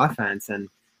 5 offense, and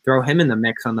throw him in the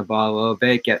mix on the ball a little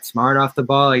bit, get smart off the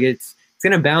ball. Like it's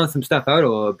going to balance some stuff out a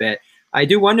little bit. I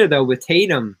do wonder, though, with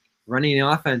Tatum running the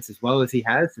offense as well as he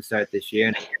has to start this year,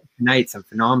 and tonight some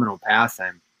phenomenal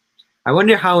passing. I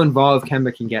wonder how involved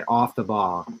Kemba can get off the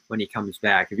ball when he comes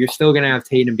back. If you're still going to have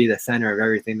Tatum be the center of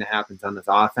everything that happens on this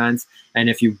offense, and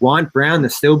if you want Brown to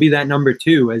still be that number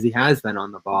 2 as he has been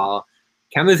on the ball,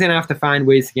 Kemba's going to have to find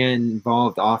ways to get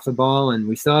involved off the ball, and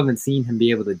we still haven't seen him be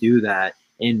able to do that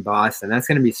in Boston. That's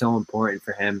going to be so important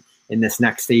for him in this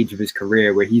next stage of his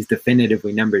career where he's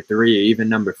definitively number 3 or even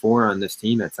number 4 on this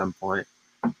team at some point.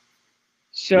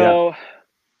 So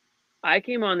I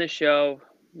came on this show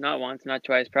not once, not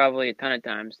twice, probably a ton of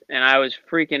times, and I was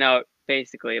freaking out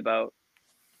basically about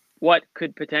what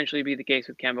could potentially be the case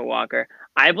with Kemba Walker.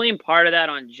 I blame part of that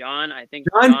on John. I think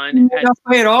John did not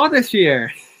play at all this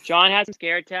year. John had some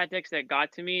scare tactics that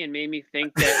got to me and made me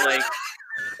think that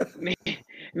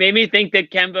made me think that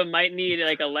Kemba might need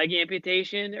like a leg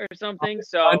amputation or something.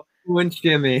 So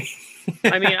Jimmy.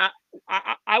 I mean,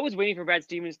 I was waiting for Brad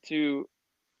Stevens to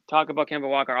talk about Kemba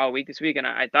Walker all week this week, and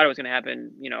I thought it was going to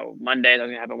happen, Monday. It was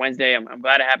going to happen Wednesday. I'm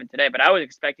glad it happened today, but I was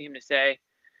expecting him to say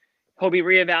he'll be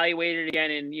reevaluated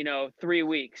again in 3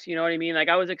 weeks. You know what I mean? Like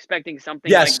I was expecting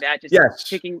something like that, just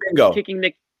kicking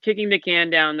the can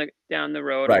down the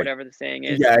road, right, or whatever the saying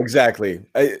is. Yeah, exactly.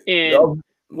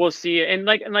 We'll see you, and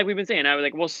like we've been saying, I was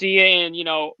like, we'll see you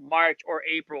in March or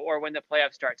April or when the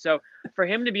playoffs start. So for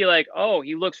him to be like, oh,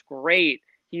 he looks great,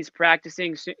 he's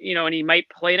practicing, and he might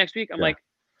play next week. I'm like,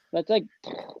 that's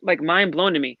like mind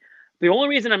blown to me. The only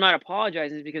reason I'm not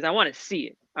apologizing is because I want to see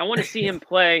it. I want to see him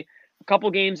play a couple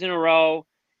games in a row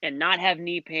and not have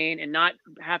knee pain and not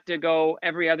have to go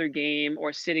every other game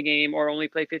or sit a game or only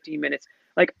play 15 minutes.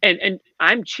 Like, and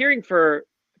I'm cheering for,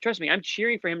 trust me, I'm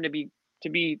cheering for him to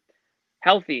be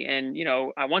healthy. And,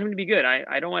 I want him to be good.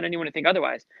 I don't want anyone to think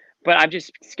otherwise, but I'm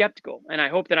just skeptical and I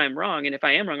hope that I'm wrong. And if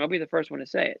I am wrong, I'll be the first one to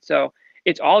say it. So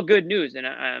it's all good news. And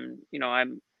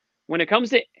I'm, when it comes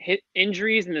to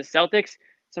injuries in the Celtics,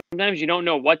 sometimes you don't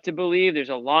know what to believe. There's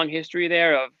a long history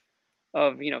there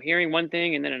of hearing one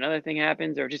thing and then another thing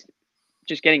happens, or just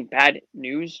getting bad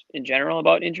news in general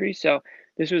about injuries. So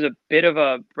this was a bit of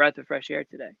a breath of fresh air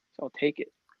today. So I'll take it.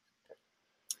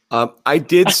 I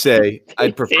did say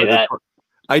I'd prefer that.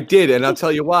 I did, and I'll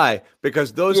tell you why.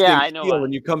 Because those things heal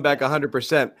when you come back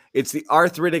 100%. It's the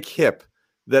arthritic hip.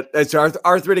 It's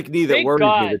arthritic knee that worries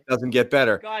me that doesn't get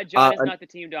better. God, John is not the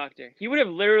team doctor. He would have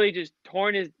literally just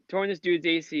torn this dude's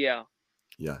ACL.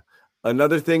 Yeah.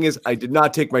 Another thing is I did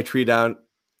not take my tree down.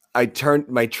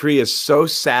 My tree is so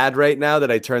sad right now that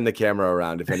I turned the camera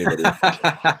around. If anybody,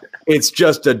 it's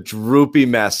just a droopy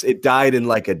mess. It died in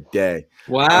like a day.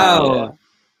 Wow.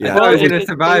 I thought it was going to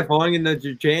survive long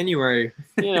into January.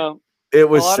 It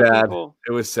was sad.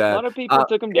 It was sad. A lot of people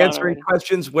took him down. Answering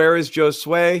questions. Where is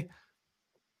Josue?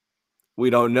 We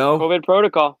don't know. COVID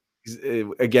protocol.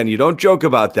 Again, you don't joke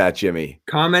about that, Jimmy.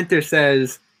 Commenter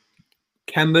says,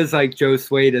 Kemba's like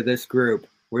Josue to this group.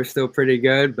 We're still pretty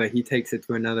good, but he takes it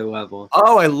to another level.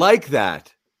 Oh, I like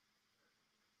that.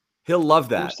 He'll love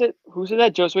that. Who said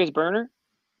that? Josue's burner?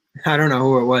 I don't know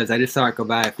who it was. I just saw it go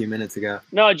by a few minutes ago.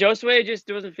 No, Josue just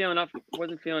wasn't feeling up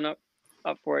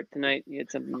for it tonight. He had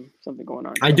something going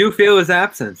on. I do feel his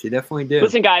absence. You definitely do.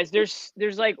 Listen, guys, there's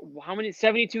like how many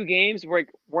 72 games where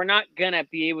we're not gonna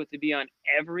be able to be on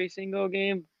every single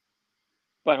game,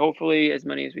 but hopefully as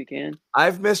many as we can.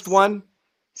 I've missed one.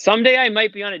 Someday I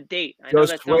might be on a date. I know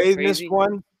that sounds crazy. Missed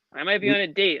one. I might be on a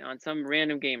date on some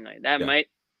random game night. That might,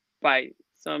 by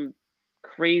some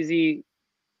crazy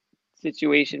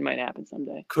situation, might happen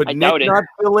someday. Could Nick not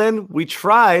fill in? We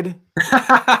tried.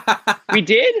 We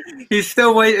did? He's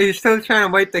still trying to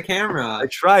wipe the camera off. I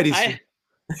tried.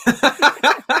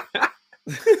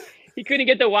 He couldn't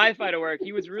get the Wi-Fi to work.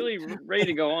 He was really ready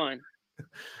to go on.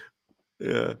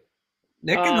 Yeah.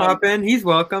 Nick can hop in. He's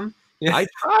welcome. I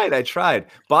tried.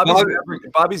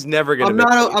 Bobby's never gonna.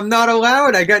 I'm not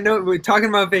allowed. We're talking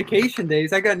about vacation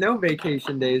days. I got no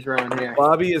vacation days around here.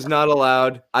 Bobby is not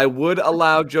allowed. I would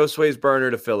allow Josue's burner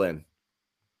to fill in.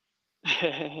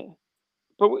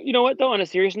 But you know what though? On a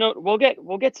serious note, we'll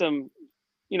get some.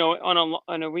 You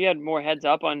know, we had more heads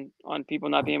up on people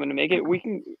not being able to make it.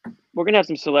 We're gonna have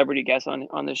some celebrity guests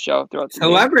on this show throughout the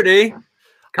celebrity.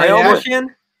 Kardashian.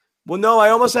 I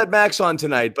almost had Max on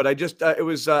tonight, but I just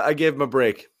I gave him a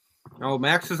break. Oh,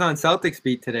 Max was on Celtics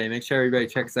Beat today. Make sure everybody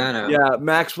checks that out. Yeah,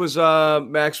 Max was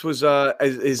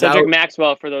is Cedric out.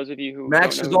 Maxwell, for those of you who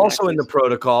Max is also in the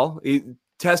protocol. He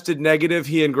tested negative.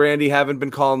 He and Grandy haven't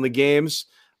been calling the games.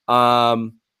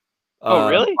 Oh,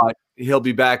 really? He'll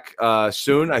be back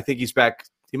soon. I think he's back.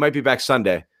 He might be back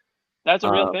Sunday. That's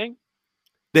a real thing?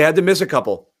 They had to miss a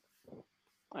couple.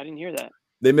 I didn't hear that.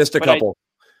 They missed a couple.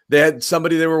 They had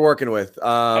somebody they were working with.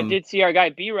 I did see our guy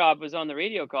B-Rob was on the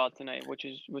radio call tonight, which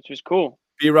was cool.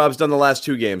 B-Rob's done the last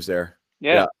 2 games there.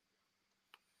 Yeah.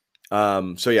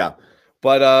 So yeah.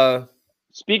 But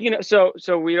speaking of, so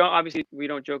we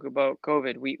don't joke about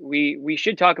COVID. We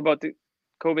should talk about the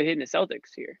COVID hitting the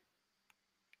Celtics here.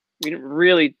 We didn't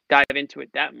really dive into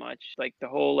it that much, like the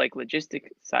whole logistic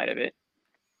side of it.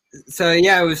 So,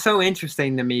 yeah, it was so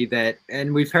interesting to me that,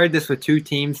 and we've heard this with 2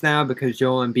 teams now because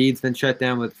Joel Embiid's been shut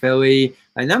down with Philly.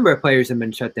 A number of players have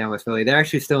been shut down with Philly. They're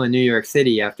actually still in New York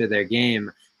City after their game,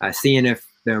 seeing if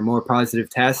there are more positive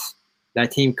tests.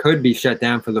 That team could be shut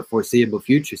down for the foreseeable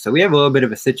future. So we have a little bit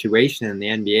of a situation in the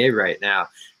NBA right now.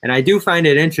 And I do find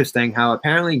it interesting how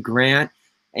apparently Grant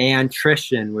and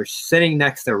Tristan were sitting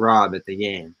next to Rob at the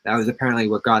game. That was apparently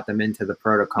what got them into the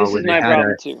protocol. This is my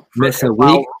problem too. Miss a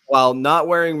week while not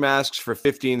wearing masks for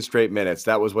 15 straight minutes.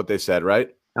 That was what they said,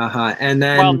 right? And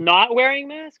then while not wearing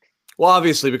masks. Well,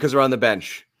 obviously because they're on the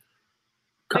bench.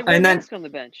 They wear masks on the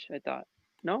bench. I thought.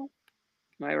 No,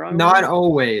 am I wrong? Not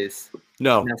always.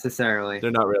 No, necessarily. They're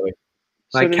not really.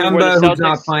 Like Kemba, who's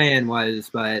not playing, was,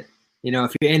 but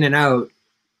if you're in and out,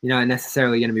 you're not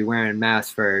necessarily going to be wearing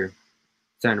masks for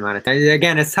certain amount of time.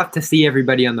 Again, it's tough to see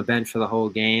everybody on the bench for the whole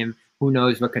game. Who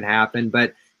knows what could happen?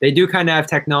 But they do kind of have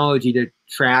technology to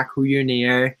track who you're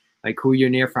near, like who you're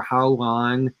near for how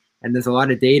long. And there's a lot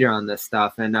of data on this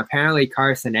stuff. And apparently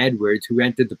Carson Edwards, who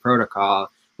entered the protocol,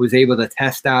 was able to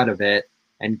test out of it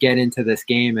and get into this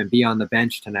game and be on the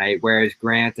bench tonight, whereas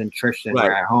Grant and Tristan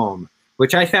were at home,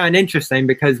 which I found interesting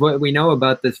because what we know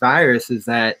about this virus is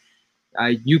that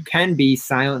you can be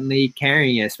silently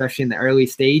carrying it, especially in the early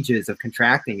stages of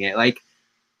contracting it. Like,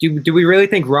 do we really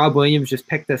think Rob Williams just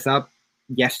picked this up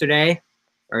yesterday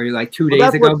or 2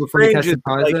 days ago before he tested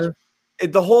positive?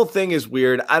 The whole thing is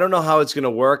weird. I don't know how it's going to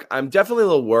work. I'm definitely a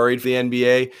little worried for the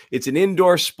NBA. It's an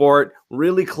indoor sport,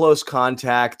 really close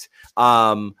contact.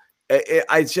 I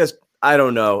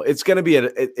don't know. It's going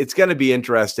to be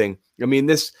interesting. I mean,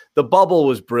 the bubble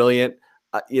was brilliant.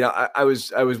 I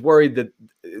was worried that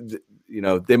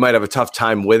they might have a tough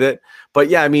time with it. But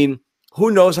yeah, I mean,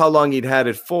 who knows how long he'd had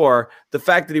it for? The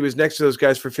fact that he was next to those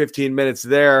guys for 15 minutes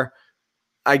there,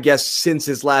 I guess since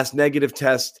his last negative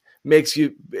test makes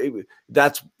you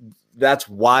that's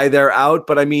why they're out.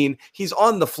 But I mean, he's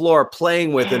on the floor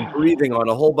playing with and breathing on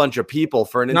a whole bunch of people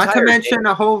for an entire Not to mention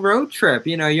a whole road trip.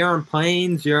 You're on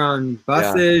planes, you're on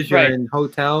buses, you're in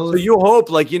hotels. So you hope,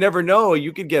 you never know,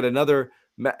 you could get another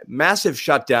massive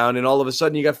shutdown and all of a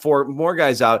sudden you got 4 more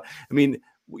guys out. I mean,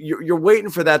 you're waiting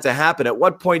for that to happen. At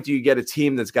what point do you get a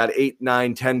team that's got 8,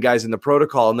 9, 10 guys in the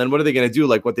protocol? And then what are they going to do?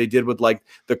 Like what they did with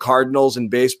the Cardinals in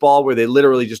baseball, where they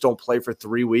literally just don't play for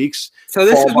 3 weeks. So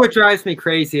this is what drives me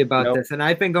crazy about this. And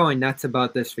I've been going nuts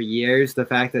about this for years. The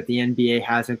fact that the NBA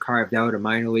hasn't carved out a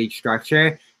minor league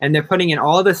structure and they're putting in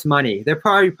all this money. They're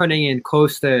probably putting in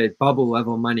close to bubble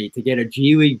level money to get a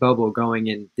G League bubble going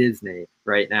in Disney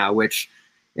right now, which,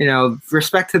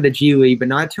 respect to the G League, but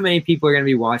not too many people are going to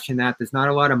be watching that. There's not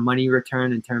a lot of money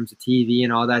return in terms of TV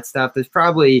and all that stuff. There's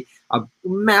probably a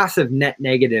massive net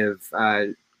negative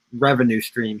revenue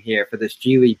stream here for this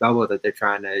G League bubble that they're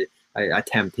trying to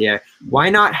attempt here. Why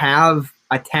not have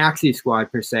a taxi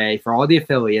squad, per se, for all the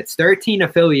affiliates? 13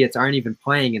 affiliates aren't even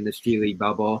playing in this G League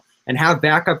bubble, and have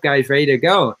backup guys ready to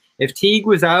go. If Teague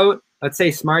was out, let's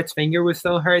say Smart's finger was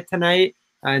still hurt tonight,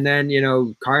 and then,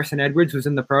 Carson Edwards was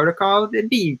in the protocol, it'd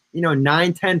be,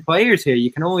 9, 10 players here.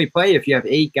 You can only play if you have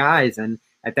 8 guys. And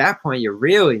at that point, you're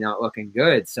really not looking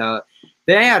good. So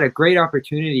they had a great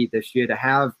opportunity this year to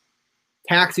have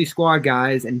taxi squad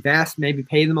guys, invest, maybe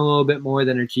pay them a little bit more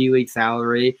than a G League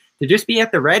salary to just be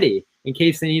at the ready in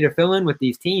case they need to fill in with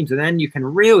these teams. And then you can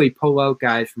really pull out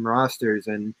guys from rosters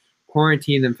and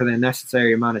quarantine them for the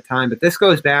necessary amount of time. But this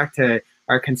goes back to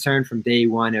our concern from day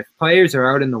one. If players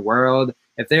are out in the world,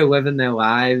 if they're living their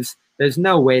lives, there's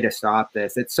no way to stop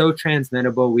this. It's so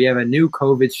transmittable. We have a new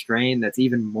COVID strain that's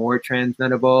even more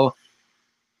transmittable.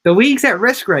 The league's at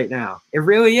risk right now. It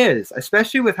really is,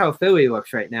 especially with how Philly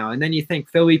looks right now. And then you think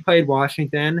Philly played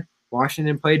Washington.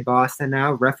 Washington played Boston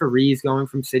now. Referees going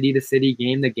from city to city,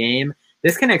 game to game.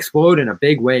 This can explode in a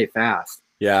big way fast.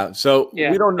 Yeah. So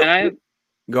we don't know. And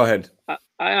Go ahead.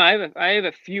 I have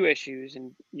a few issues,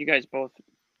 and you guys both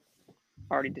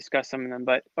already discussed some of them.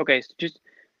 But okay, so just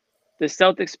the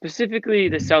Celtics, specifically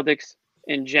the Celtics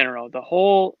in general, the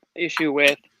whole issue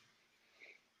with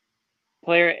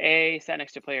player A sat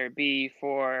next to player B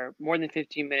for more than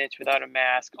 15 minutes without a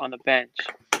mask on the bench.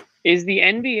 Is the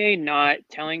NBA not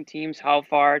telling teams how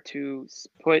far to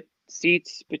put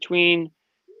seats between,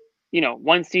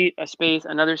 one seat, a space,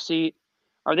 another seat?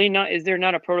 Are they not? Is there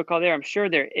not a protocol there? I'm sure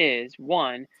there is.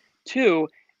 1, 2.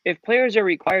 If players are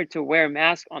required to wear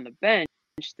masks on the bench,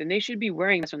 then they should be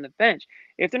wearing masks on the bench.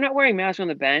 If they're not wearing masks on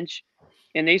the bench,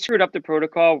 and they screwed up the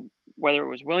protocol, whether it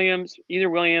was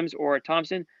either Williams or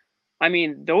Thompson, I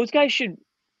mean, those guys should.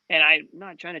 And I'm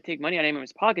not trying to take money out of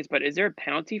anyone's pockets, but is there a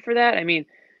penalty for that? I mean,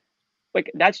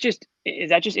 is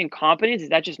that just incompetence? Is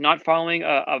that just not following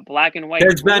a black and white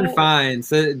There's rule? been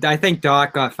fines. I think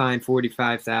Doc got fined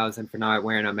 $45,000 for not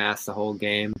wearing a mask the whole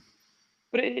game.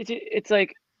 But it's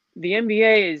like the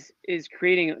NBA is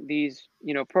creating these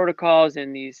protocols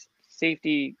and these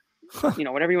safety,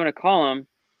 whatever you want to call them,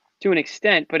 to an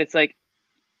extent. But it's like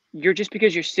just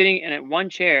because you're sitting in one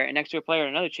chair and next to a player in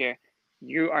another chair,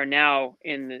 you are now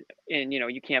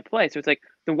you can't play. So it's like,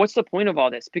 then what's the point of all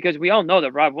this? Because we all know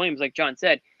that Rob Williams, like John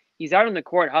said, he's out on the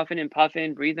court huffing and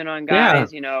puffing, breathing on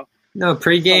guys. No,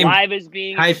 pregame saliva's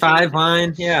being high five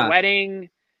line,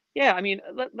 sweating. Yeah, I mean,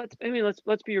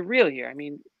 let's be real here. I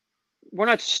mean, we're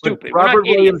not stupid. But Robert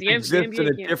we're not Williams idiots. exists in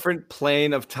a different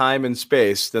plane of time and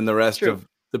space than the rest of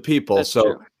the people. That's so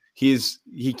true.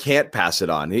 he can't pass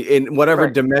it on. In whatever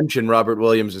dimension Robert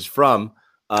Williams is from,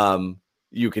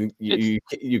 you can't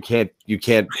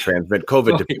transmit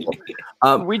COVID to people.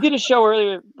 We did a show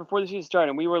earlier before the season started,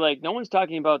 and we were like, no one's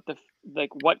talking about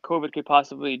what COVID could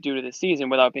possibly do to the season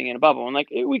without being in a bubble.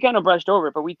 And we kind of brushed over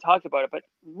it, but we talked about it. But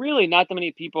really, not that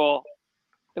many people,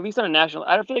 at least on a national,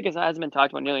 I don't feel like it hasn't been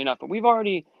talked about nearly enough. But we've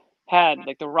already had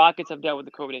the Rockets have dealt with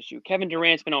the COVID issue. Kevin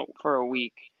Durant's been out for a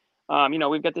week.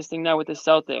 We've got this thing now with the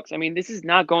Celtics. I mean, this is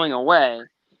not going away.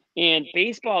 And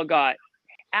baseball got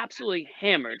absolutely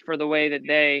hammered for the way that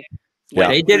they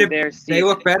did it. Their season. They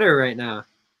look better right now.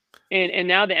 And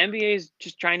now the NBA is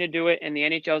just trying to do it, and the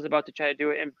NHL is about to try to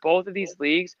do it, and both of these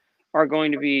leagues are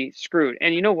going to be screwed.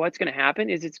 And you know what's going to happen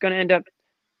is it's going to end up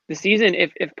the season.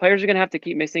 If players are going to have to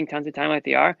keep missing tons of time like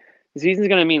they are, the season's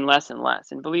going to mean less and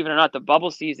less. And believe it or not, the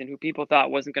bubble season, who people thought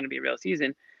wasn't going to be a real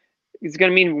season, is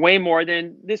going to mean way more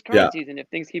than this current season if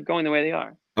things keep going the way they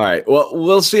are. All right. Well,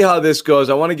 we'll see how this goes.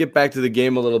 I want to get back to the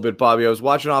game a little bit, Bobby. I was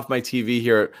watching off my TV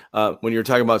here when you were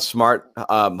talking about Smart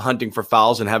hunting for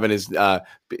fouls and having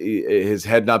his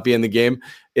head not be in the game.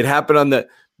 It happened on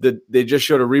they just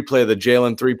showed a replay of the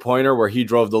Jalen 3-pointer where he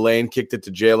drove the lane, kicked it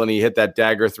to Jalen. He hit that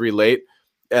dagger 3 late.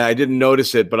 And I didn't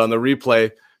notice it, but on the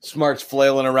replay, Smart's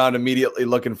flailing around immediately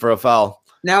looking for a foul.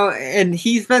 Now, and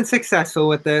he's been successful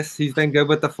with this. He's been good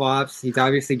with the flops. He's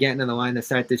obviously getting in the line to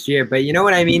start this year. But you know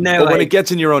what I mean? But when it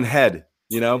gets in your own head,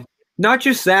 Not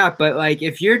just that, but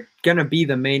if you're going to be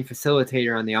the main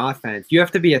facilitator on the offense, you have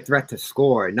to be a threat to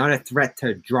score, not a threat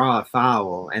to draw a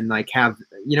foul and have,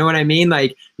 you know what I mean?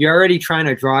 You're already trying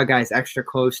to draw guys extra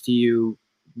close to you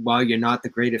while you're not the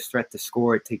greatest threat to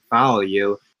score to foul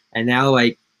you. And now,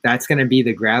 that's going to be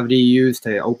the gravity you use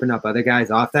to open up other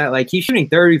guys off that. He's shooting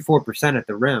 34% at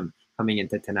the rim coming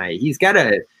into tonight. He's got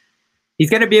to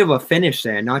be able to finish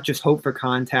there, not just hope for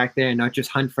contact there, not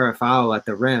just hunt for a foul at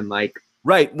the rim.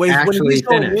 Right. When he's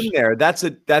going finish. in there, that's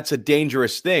a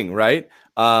dangerous thing, right?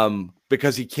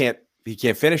 Because he can't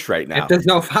finish right now. If there's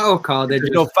no foul call, there's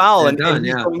no foul, and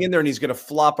he's going in there and he's going to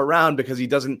flop around because he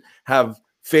doesn't have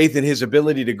faith in his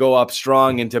ability to go up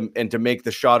strong and to make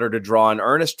the shot or to draw an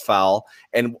earnest foul.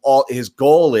 And all his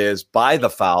goal is by the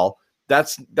foul.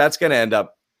 That's going to end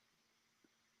up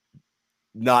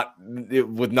not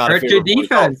hurt your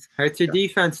defense. Hurts your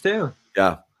defense too.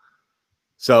 Yeah.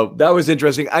 So that was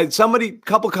interesting.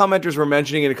 Couple commenters were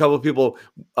mentioning, and a couple of people,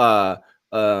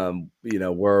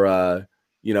 were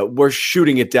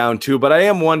shooting it down too. But I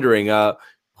am wondering,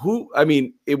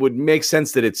 it would make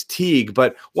sense that it's Teague,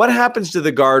 but what happens to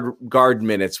the guard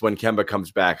minutes when Kemba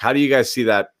comes back? How do you guys see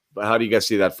that? How do you guys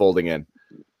see that folding in?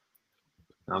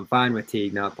 I'm fine with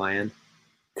Teague not playing.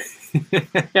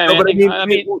 Yeah,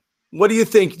 What do you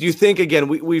think? Do you think, again,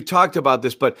 we've talked about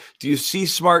this, but do you see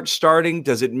Smart starting?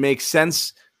 Does it make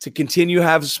sense to continue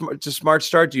Smart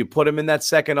start? Do you put him in that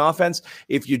second offense?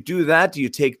 If you do that, do you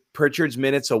take Pritchard's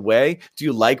minutes away? Do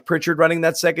you like Pritchard running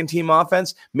that second team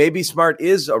offense? Maybe Smart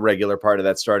is a regular part of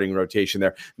that starting rotation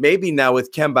there. Maybe now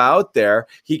with Kemba out there,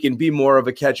 he can be more of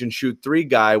a catch and shoot three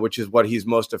guy, which is what he's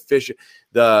most efficient.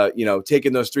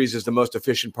 Taking those threes is the most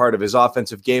efficient part of his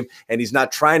offensive game. And he's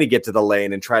not trying to get to the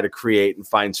lane and try to create and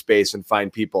find space and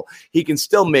find people. He can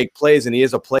still make plays and he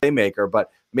is a playmaker, but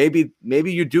maybe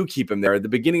you do keep him there. At the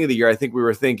beginning of the year, I think we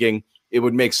were thinking it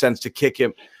would make sense to kick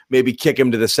him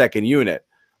to the second unit.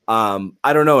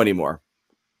 I don't know anymore.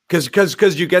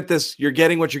 Because you get this, you're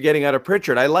getting what you're getting out of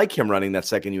Pritchard. I like him running that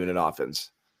second unit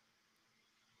offense.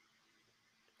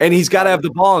 And he's got to have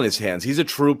the ball in his hands. He's a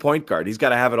true point guard. He's got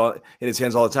to have it all in his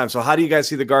hands all the time. So how do you guys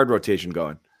see the guard rotation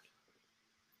going?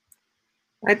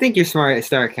 I think you're smart to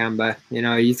start Kemba.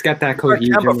 He's got that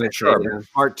cohesion with sure.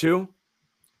 Smart too?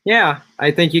 Yeah,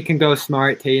 I think you can go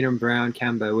Smart, Tatum, Brown,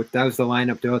 Kemba. That was the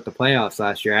lineup throughout the playoffs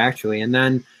last year, actually. And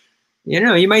then,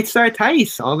 you might start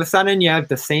Tice. All of a sudden, you have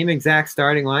the same exact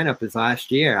starting lineup as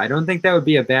last year. I don't think that would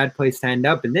be a bad place to end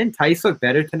up. And then Tice looked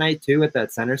better tonight, too, at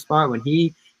that center spot. When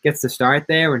he gets to start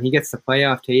there, when he gets to play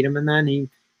off Tatum, and then he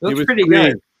looks pretty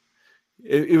good.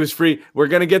 It was free. We're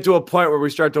going to get to a point where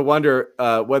we start to wonder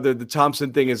whether the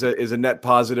Thompson thing is a net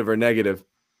positive or negative.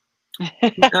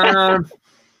 Here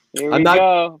we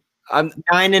go. I'm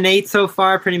 9-8 so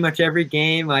far, pretty much every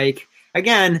game. Like,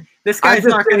 again, this guy's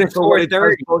not going to score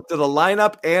 30. Both to the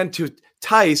lineup and to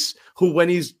Tice, who when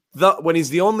he's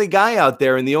the only guy out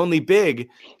there and the only big,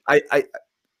 I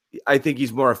think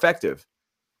he's more effective.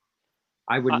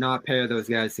 I would not pair those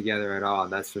guys together at all.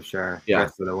 That's for sure. Yeah. The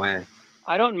rest of the way.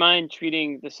 I don't mind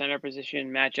treating the center position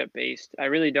matchup based. I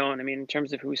really don't. I mean, in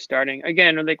terms of who's starting,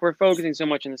 again, like we're focusing so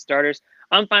much on the starters.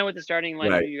 I'm fine with the starting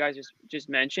lineup you guys just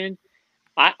mentioned.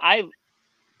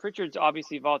 Pritchard's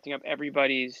obviously vaulting up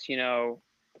everybody's,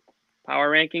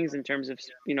 power rankings in terms of,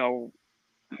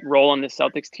 role on the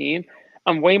Celtics team.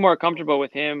 I'm way more comfortable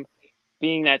with him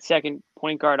being that second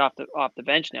point guard off the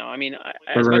bench now. I mean,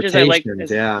 as much as I like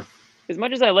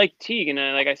Teague, and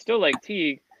I still like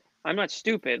Teague, I'm not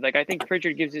stupid. Like, I think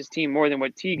Pritchard gives his team more than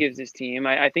what Teague gives his team.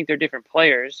 I think they're different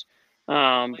players.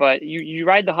 But you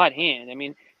ride the hot hand. I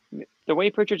mean, the way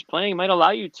Pritchard's playing might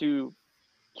allow you to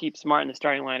keep Smart in the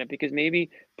starting lineup because maybe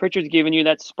Pritchard's giving you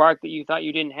that spark that you thought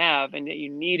you didn't have and that you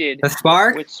needed. A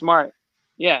spark? With Smart.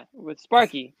 Yeah, with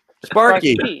Sparky.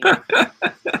 Sparky P.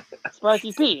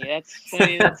 Sparky P. That's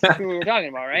who we were talking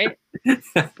about, right?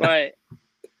 But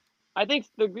I think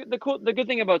the good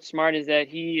thing about Smart is that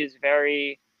he is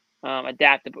very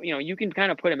adaptable. You can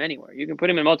kind of put him anywhere. You can put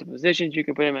him in multiple positions. You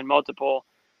can put him in multiple,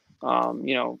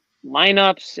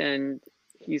 lineups, and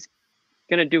he's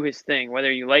gonna do his thing.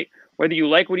 Whether you like what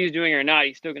he's doing or not,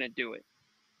 he's still gonna do it.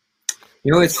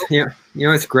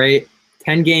 It's great.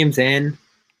 10 games in,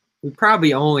 we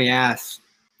probably only asked,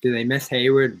 do they miss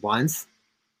Hayward once?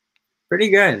 Pretty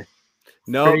good.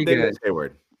 No, they miss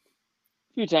Hayward.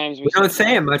 A few times. We don't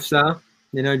say it much, though.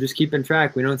 Just keeping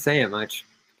track. We don't say it much.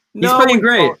 He's playing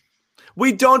great.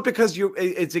 We don't because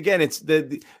it's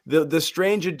the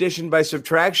strange addition by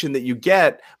subtraction that you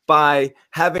get by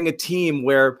having a team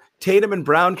where Tatum and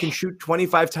Brown can shoot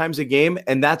 25 times a game,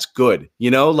 and that's good.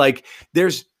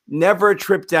 There's never a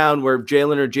trip down where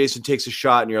Jalen or Jason takes a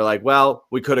shot and you're like, well,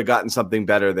 we could have gotten something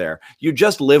better there. You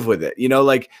just live with it.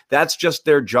 That's just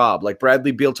their job. Like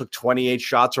Bradley Beal took 28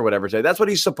 shots or whatever today. That's what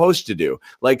he's supposed to do.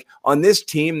 Like on this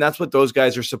team, that's what those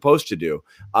guys are supposed to do.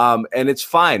 And it's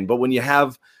fine. But when you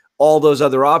have all those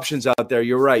other options out there,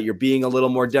 you're right. You're being a little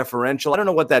more deferential. I don't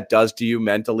know what that does to you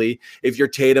mentally. If you're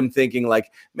Tatum thinking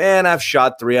like, man, I've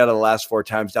shot 3 out of the last 4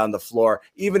 times down the floor,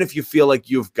 even if you feel like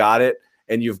you've got it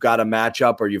and you've got a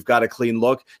matchup or you've got a clean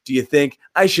look, do you think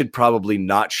I should probably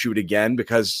not shoot again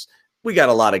because we got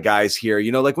a lot of guys here?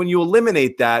 Like when you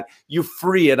eliminate that, you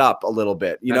free it up a little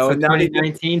bit. That's what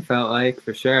 2019 felt like,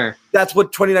 for sure. That's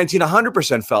what 2019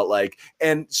 100% felt like.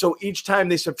 And so each time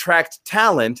they subtract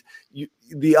talent,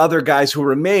 the other guys who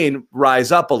remain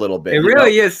rise up a little bit. It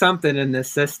really is something in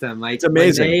this system. Like it's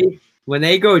amazing. When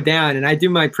they go down and I do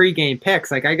my pregame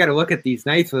picks, like I got to look at these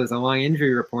nights with a long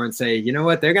injury report and say, you know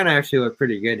what, they're going to actually look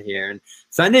pretty good here. And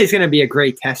Sunday's going to be a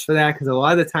great test for that because a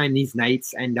lot of the time these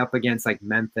nights end up against like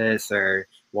Memphis or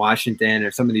Washington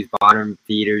or some of these bottom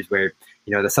feeders where,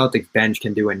 the Celtics bench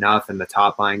can do enough and the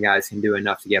top line guys can do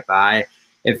enough to get by.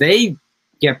 If they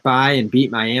get by and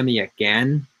beat Miami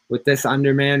again with this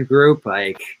undermanned group,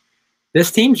 like this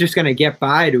team's just going to get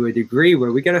by to a degree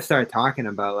where we got to start talking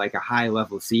about like a high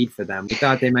level seed for them. We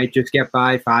thought they might just get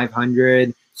by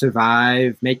 500,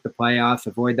 survive, make the playoffs,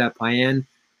 avoid that play-in,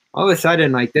 all of a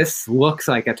sudden, like, this looks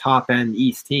like a top-end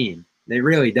East team. It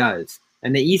really does.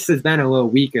 And the East has been a little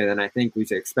weaker than I think we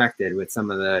expected with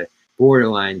some of the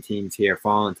borderline teams here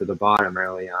falling to the bottom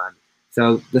early on.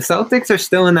 So the Celtics are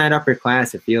still in that upper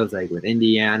class, it feels like, with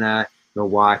Indiana,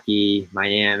 Milwaukee,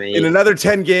 Miami. In another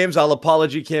 10 games, I'll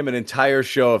apology Kim an entire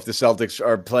show if the Celtics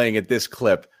are playing at this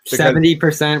clip.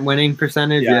 70% winning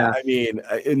percentage. Yeah. I mean,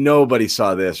 nobody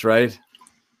saw this, right?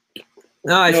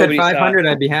 No, I said 500,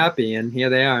 I'd be happy, and here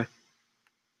they are.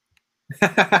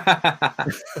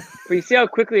 But you see how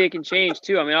quickly it can change,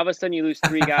 too. I mean, all of a sudden you lose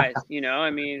 3 guys, you know?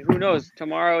 I mean, who knows?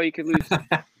 Tomorrow you could lose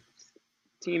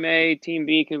Team A, Team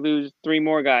B could lose 3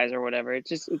 more guys or whatever.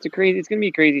 It's going to be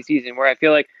a crazy season where I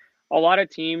feel like a lot of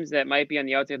teams that might be on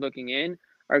the outside looking in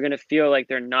are going to feel like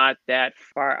they're not that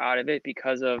far out of it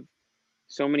because of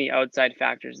so many outside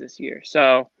factors this year.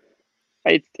 So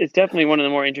it's definitely one of the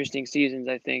more interesting seasons,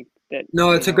 I think.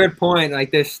 No, it's a good point.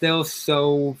 Like, they're still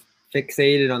so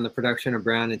fixated on the production of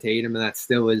Brown and Tatum, and that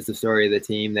still is the story of the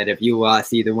team, that if you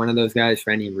lost either one of those guys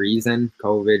for any reason,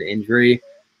 COVID, injury,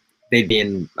 they'd be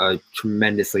in a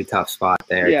tremendously tough spot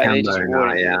there. Yeah,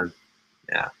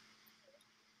 yeah.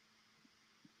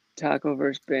 Taco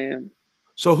versus Bam.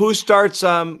 So who starts,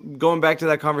 going back to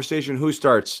that conversation, who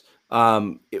starts?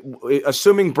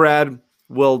 Assuming Brad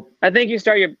will. I think you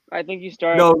start.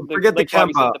 No, forget the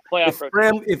Kemba. The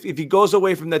playoff if he goes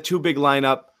away from that 2 big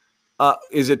lineup,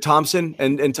 is it Thompson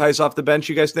and Tice off the bench,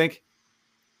 you guys think?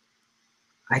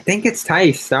 I think it's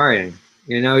Tice starting.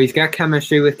 You know, he's got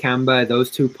chemistry with Kemba. Those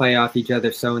two play off each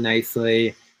other so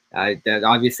nicely. That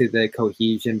obviously the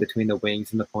cohesion between the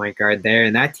wings and the point guard there.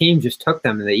 And that team just took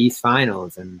them to the East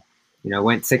Finals and,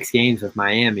 went 6 games with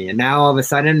Miami. And now all of a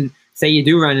sudden, say you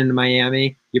do run into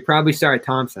Miami, you probably start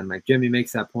Thompson. Like Jimmy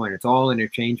makes that point. It's all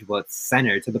interchangeable. It's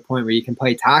center to the point where you can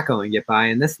play Taco and get by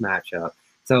in this matchup.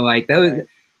 So, like, those. Right.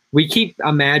 We keep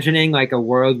imagining like a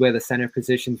world where the center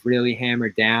position's really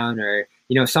hammered down, or,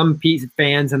 some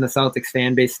fans in the Celtics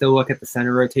fan base still look at the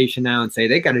center rotation now and say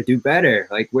they got to do better.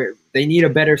 Like, they need a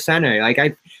better center. Like,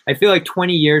 I feel like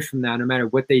 20 years from now, no matter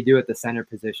what they do at the center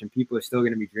position, people are still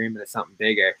going to be dreaming of something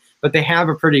bigger. But they have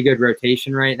a pretty good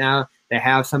rotation right now. They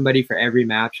have somebody for every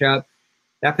matchup.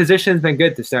 That position's been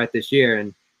good to start this year.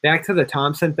 And back to the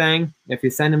Thompson thing, if you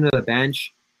send him to the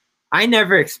bench, I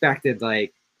never expected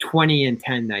like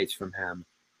 20-10 nights from him.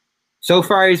 So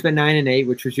far, he's been 9-8,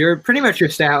 which was pretty much your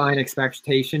stat line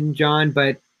expectation, John.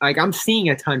 But like, I'm seeing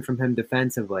a ton from him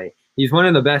defensively. He's one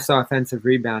of the best offensive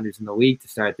rebounders in the league to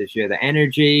start this year. The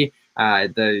energy,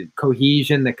 the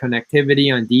cohesion, the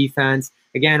connectivity on defense.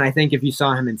 Again, I think if you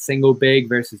saw him in single big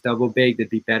versus double big, there'd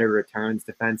be better returns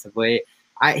defensively.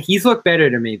 He's looked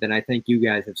better to me than I think you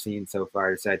guys have seen so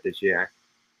far to start this year.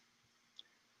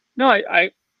 No,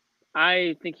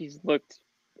 I think he's looked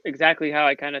exactly how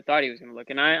I kind of thought he was going to look,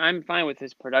 and I'm fine with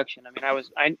his production. I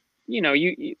mean,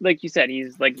 you like you said,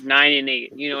 he's like 9-8.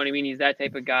 You know what I mean? He's that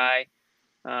type of guy,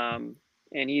 and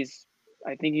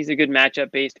I think he's a good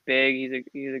matchup based big.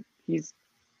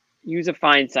 He was a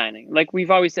fine signing. Like we've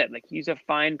always said, like he's a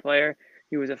fine player.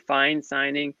 He was a fine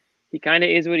signing. He kind of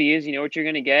is what he is. You know what you're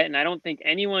going to get, and I don't think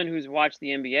anyone who's watched the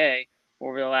NBA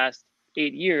over the last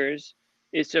 8 years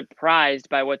is surprised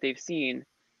by what they've seen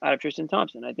out of Tristan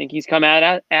Thompson. I think he's come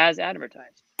out as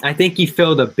advertised. I think he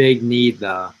filled a big need,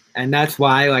 though. And that's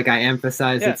why, like, I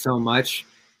emphasize it so much.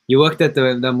 You looked at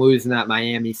them losing that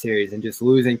Miami series and just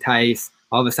losing Tice.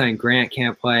 All of a sudden, Grant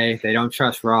can't play. They don't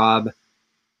trust Rob.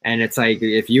 And it's like,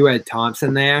 if you had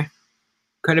Thompson there,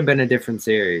 could have been a different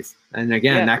series. And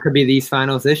again, that could be these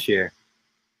finals this year.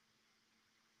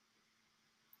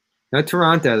 No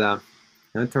Toronto, though.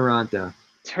 No Toronto.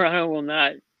 Toronto will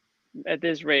not, at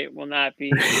this rate, will not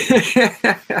be a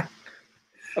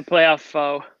playoff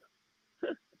foe.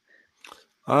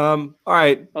 All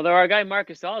right. Although our guy Marc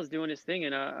Gasol is doing his thing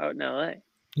out in LA.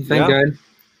 He's been good.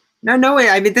 No way.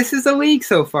 I mean, this is the league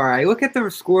so far. I look at the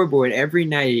scoreboard every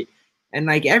night, and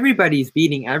like everybody's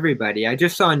beating everybody. I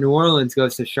just saw New Orleans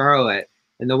goes to Charlotte,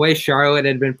 and the way Charlotte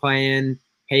had been playing,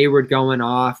 Hayward going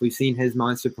off, we've seen his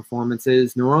monster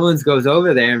performances. New Orleans goes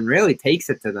over there and really takes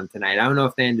it to them tonight. I don't know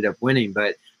if they ended up winning,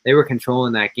 but they were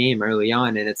controlling that game early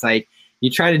on. And it's like, you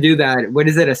try to do that. What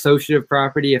is it? Associative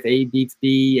property. If A beats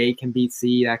B, A can beat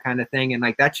C, that kind of thing. And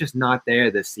like, that's just not there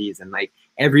this season. Like,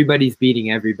 everybody's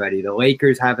beating everybody. The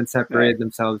Lakers haven't separated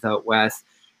themselves out west.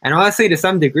 And honestly, to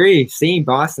some degree, seeing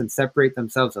Boston separate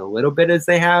themselves a little bit as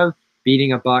they have,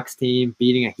 beating a Bucks team,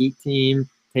 beating a Heat team,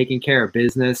 taking care of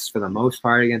business for the most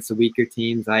part against the weaker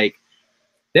teams, like,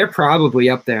 they're probably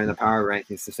up there in the power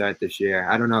rankings to start this year.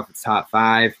 I don't know if it's top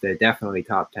 5. They're definitely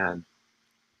top 10.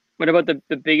 What about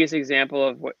the biggest example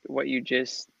of what you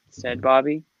just said,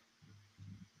 Bobby?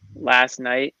 Last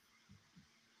night,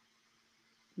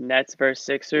 Nets versus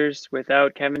Sixers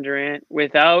without Kevin Durant,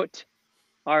 without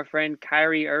our friend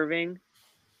Kyrie Irving,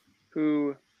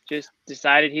 who just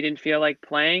decided he didn't feel like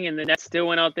playing, and the Nets still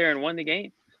went out there and won the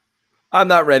game. I'm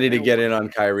not ready to get in on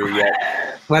Kyrie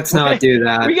yet. Let's not do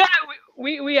that.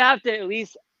 We have to at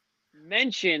least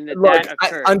mention that Look, that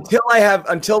occurred.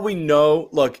 Until we know.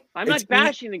 Look, I'm not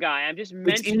bashing the guy. I'm just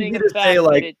mentioning the to fact say,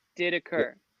 like, that it did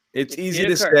occur. It's easy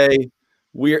to say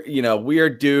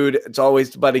weird dude. It's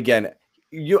always, but again,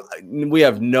 we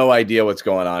have no idea what's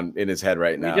going on in his head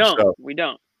right now. We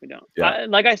don't. Yeah.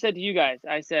 Like I said to you guys,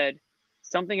 I said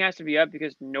something has to be up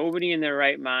because nobody in their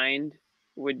right mind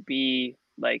would be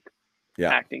like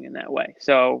acting in that way.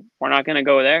 So we're not going to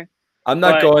go there. I'm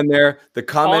not going there. The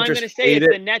commenters hate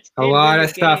it. The Nets a lot of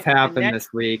stuff happened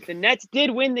this week. The Nets did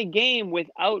win the game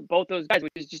without both those guys,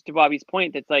 which is just to Bobby's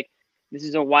point. That's like, this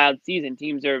is a wild season.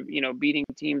 Teams are, beating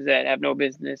teams that have no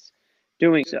business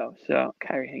doing so. So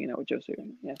Kyrie hanging out with Joe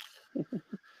Certain. Yeah.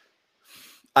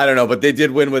 I don't know, but they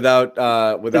did win without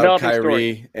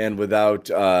Kyrie and without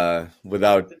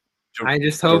I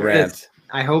just hope Durant.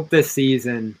 I hope this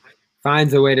season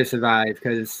finds a way to survive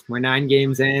because we're 9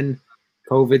 games in.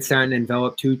 COVID's starting to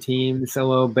envelop 2 teams a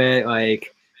little bit.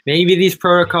 Like, maybe these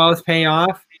protocols pay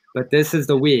off, but this is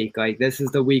the week. Like, this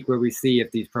is the week where we see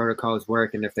if these protocols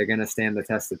work and if they're going to stand the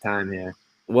test of time here.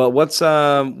 Well, what's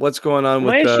going on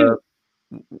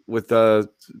with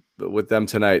them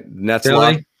tonight? Nets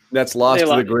lost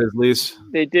to the Grizzlies.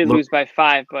 They did lose by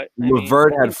 5, but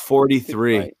LeVert had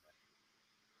 43.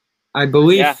 I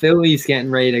believe Philly's getting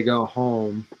ready to go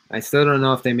home. I still don't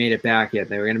know if they made it back yet.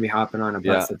 They were going to be hopping on a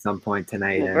bus at some point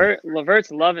tonight. LeVert's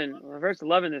loving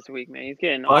this week, man. He's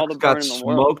getting Bucks all the burn in the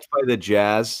world. Smoked by the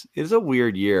Jazz. It is a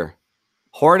weird year.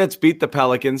 Hornets beat the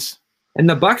Pelicans. And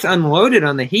the Bucks unloaded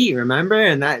on the Heat, remember?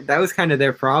 And that was kind of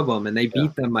their problem. And they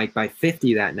beat them like by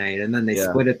 50 that night. And then they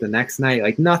split it the next night.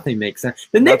 Like, nothing makes sense.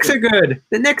 The Knicks are good.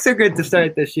 The Knicks are good to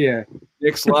start this year.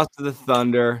 Knicks lost to the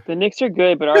Thunder. The Knicks are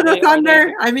good, but are the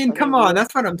Thunder? I mean, come on.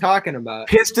 That's what I'm talking about.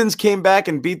 Pistons came back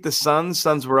and beat the Suns.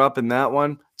 Suns were up in that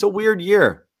one. It's a weird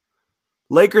year.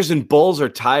 Lakers and Bulls are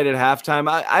tied at halftime.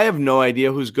 I have no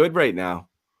idea who's good right now.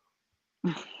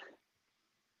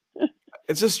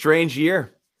 It's a strange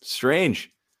year.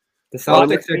 Strange. The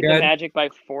Celtics are good. good. Magic by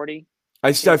 40.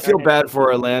 I feel bad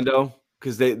for Orlando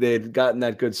because they'd gotten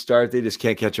that good start. They just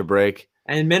can't catch a break.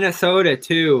 And Minnesota,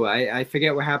 too. I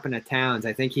forget what happened to Towns.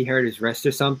 I think he hurt his wrist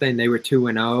or something. They were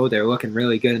 2-0. They were looking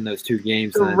really good in those 2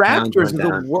 games. The Raptors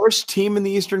are the worst team in the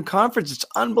Eastern Conference. It's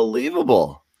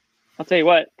unbelievable. I'll tell you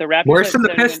what. The Raptors worse than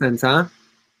the Pistons, huh?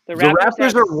 The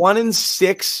Raptors are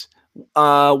 1-6.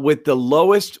 With the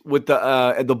lowest,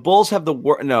 the Bulls have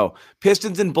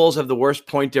Pistons and Bulls have the worst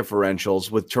point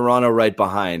differentials with Toronto right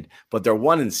behind, but they're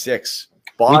 1-6,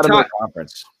 bottom of the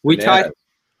conference. We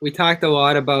talked a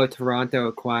lot about Toronto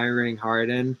acquiring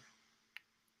Harden.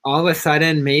 All of a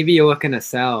sudden, maybe you're looking to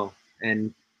sell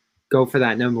and go for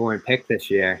that number 1 pick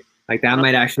this year. Like, that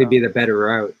might actually be the better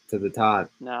route to the top.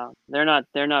 No, they're not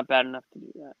bad enough to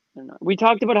do that. They're not. We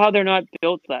talked about how they're not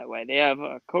built that way. They have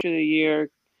a coach of the year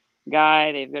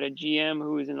guy. They've got a GM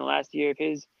who's in the last year of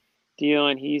his deal,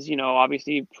 and he's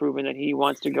obviously proven that he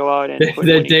wants to go out and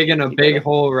they're digging a big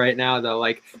hole right now, though.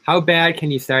 Like, how bad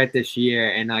can you start this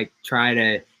year and like try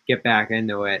to get back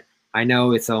into it? I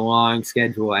know it's a long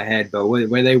schedule ahead, but were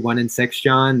they 1-6,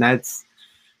 John?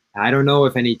 I don't know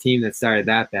if any team that started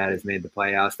that bad has made the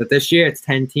playoffs, but this year it's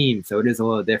 10 teams, so it is a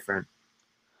little different.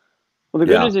 Well, the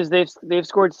good news is they've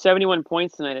scored 71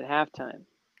 points tonight at halftime.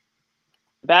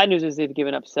 The bad news is they've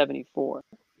given up 74.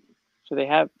 So they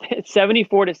have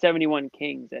 74-71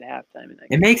 Kings at halftime.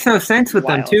 It makes no sense with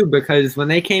them, too, because when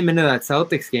they came into that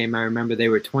Celtics game, I remember they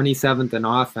were 27th in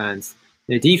offense.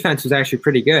 Their defense was actually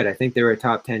pretty good. I think they were a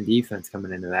top 10 defense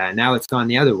coming into that. And now it's gone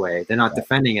the other way. They're not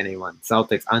defending anyone.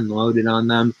 Celtics unloaded on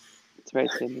them. That's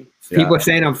right, Sydney. People are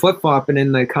saying I'm flip-flopping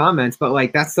in the comments, but,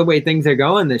 like, that's the way things are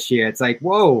going this year. It's like,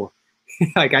 whoa.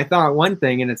 Like, I thought one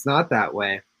thing, and it's not that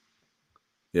way.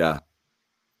 Yeah.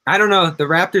 I don't know. The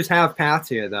Raptors have paths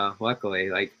here, though,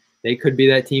 luckily. Like, they could be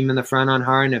that team in the front on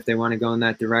Harden if they want to go in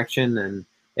that direction. And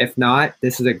if not,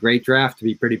 this is a great draft to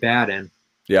be pretty bad in.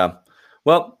 Yeah.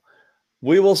 Well,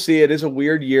 we will see. It is a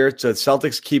weird year. So the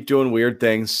Celtics keep doing weird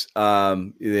things. They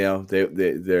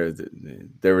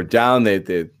were down.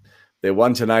 They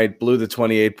won tonight, blew the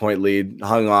 28-point lead,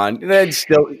 hung on. And then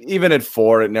still, even at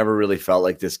 4, it never really felt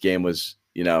like this game was,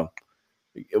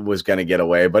 it was going to get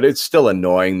away, but it's still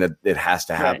annoying that it has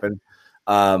to happen.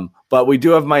 Right. But we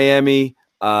do have Miami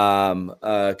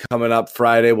coming up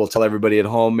Friday. We'll tell everybody at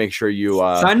home. Make sure you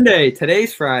Sunday.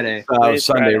 Today's Friday. Today's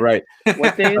Sunday, Friday. right?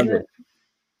 What day is it?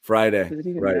 Friday, Does it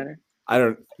even right? matter? I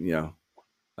don't know.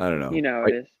 You know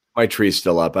it is. My tree's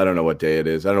still up. I don't know what day it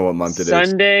is. I don't know what month it is.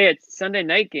 Sunday. It's Sunday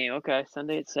night game. Okay,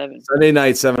 Sunday at 7. Sunday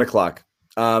night,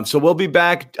 7:00. So we'll be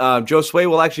back. Joe Sway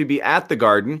will actually be at the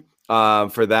Garden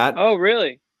for that. Oh,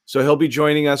 really? So he'll be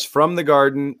joining us from the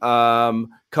Garden,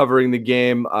 covering the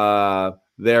game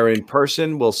there in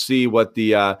person. We'll see what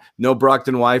the no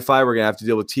Brockton Wi-Fi. We're gonna have to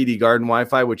deal with TD Garden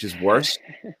Wi-Fi, which is worse.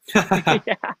 Yeah,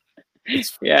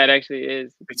 it actually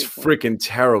is. It's freaking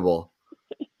terrible.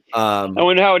 I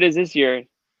wonder how it is this year.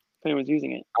 If anyone's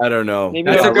using it, I don't know.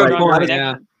 Maybe That's a good right. point.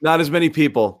 Yeah. Not as many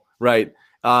people, right?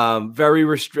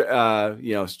 Very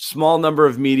small number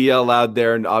of media allowed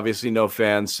there, and obviously no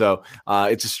fans. So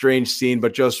it's a strange scene.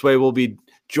 But Joe Sway will be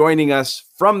joining us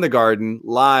from the Garden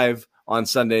live on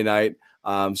Sunday night.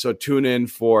 So tune in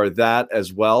for that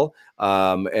as well.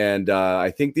 And I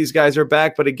think these guys are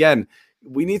back. But again,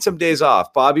 we need some days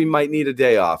off. Bobby might need a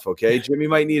day off. Okay, Jimmy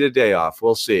might need a day off.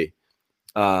 We'll see.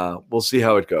 We'll see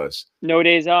how it goes. No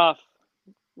days off.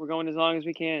 We're going as long as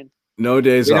we can. No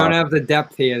days We off. don't have the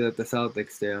depth here that the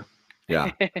Celtics do.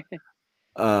 Yeah.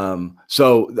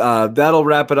 So that'll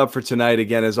wrap it up for tonight.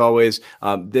 Again, as always,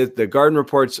 the Garden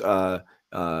Report's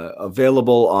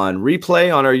available on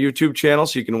replay on our YouTube channel,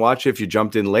 so you can watch it if you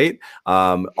jumped in late.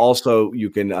 Also, you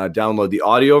can download the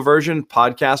audio version,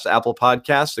 podcast, Apple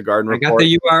Podcasts, the Garden I Report. got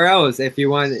the URLs if you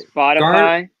want.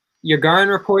 Spotify. Your Garden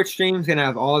Report stream's gonna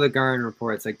have all the Garden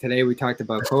Reports. Like today, we talked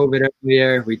about COVID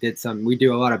earlier. We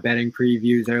do a lot of betting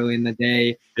previews early in the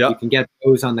day. Yep. You can get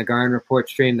those on the Garden Report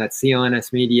stream. That's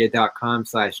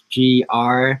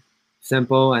clnsmedia.com/gr.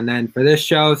 Simple. And then for this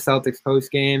show, Celtics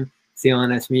postgame,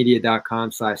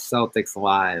 clnsmedia.com/Celtics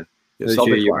live. Those are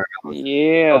Celtics your Live. URLs.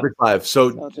 Yeah. Celtics Live.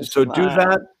 So Celtics do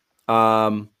Live.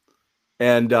 that.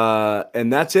 And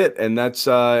that's it. And that's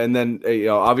and then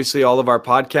obviously all of our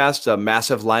podcasts, a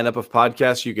massive lineup of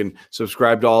podcasts. You can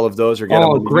subscribe to all of those or get them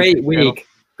Oh, on the great YouTube channel. week.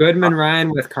 Goodman Ryan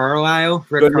with Carlisle.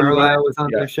 Rick Goodman Carlisle Ryan, was on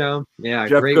yeah. their show. Yeah,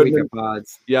 Jeff great Goodman. week of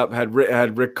pods. Yep, had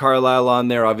Rick Carlisle on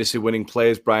there, obviously winning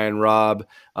plays, Brian Robb,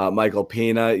 Michael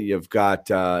Pena, you've got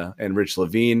and Rich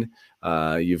Levine.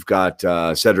 You've got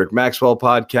Cedric Maxwell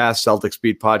podcast, Celtics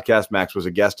Beat podcast. Max was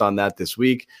a guest on that this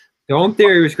week. The home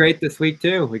theory was great this week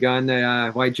too. We got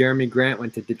into why Jeremy Grant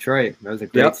went to Detroit. That was a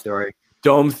great story.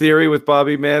 Dome Theory with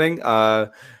Bobby Manning.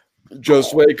 Joe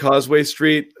Sway, Causeway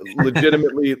Street,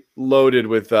 legitimately loaded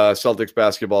with Celtics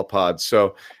basketball pods.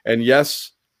 So, and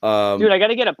yes, Dude, I got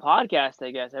to get a podcast,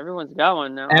 I guess. Everyone's got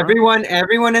one now. huh?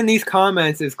 Everyone in these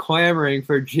comments is clamoring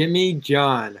for Jimmy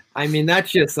John. I mean,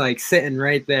 that's just like sitting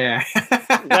right there. Is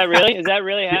that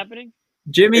really happening?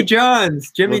 Jimmy John's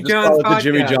we'll just John's call it the podcast.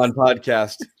 Jimmy John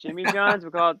podcast. Jimmy John's,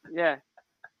 we call it, yeah.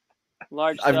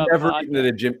 Large I've sub never podcast.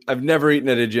 eaten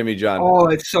at a Jimmy John. Oh,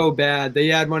 it's so bad. They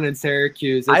had one in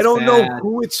Syracuse. I It's don't know bad.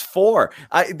 who it's for.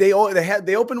 They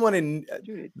opened one in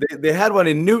they had one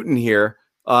in Newton here.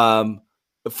 For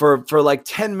like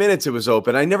 10 minutes it was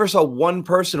open. I never saw one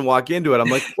person walk into it. I'm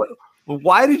like, what?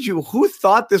 Who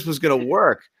thought this was going to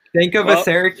work? Think of Well- a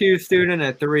Syracuse student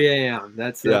at 3 a.m.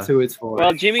 That's who it's for.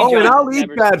 Well, Jimmy Oh, John's and I'll is eat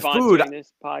never bad sponsoring food.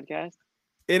 This podcast.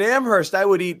 In Amherst, I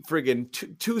would eat friggin'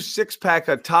 two 6-pack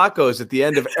of tacos at the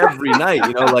end of every night.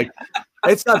 Like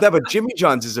it's not that, but Jimmy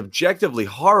John's is objectively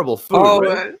horrible food. Oh,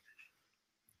 right?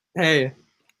 hey,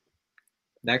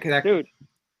 that Dude,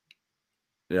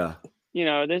 Yeah.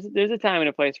 there's a time and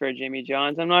a place for a Jimmy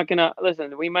John's. I'm not gonna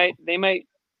listen. They might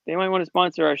want to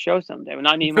sponsor our show someday, but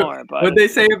not anymore. But what'd they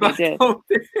say about did. Dome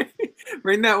Theory?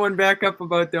 Bring that one back up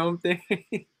about Dome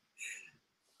Theory.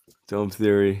 Dome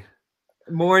Theory.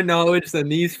 More knowledge than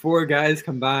these 4 guys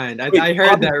combined. I Wait,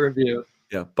 heard Bobby- that review.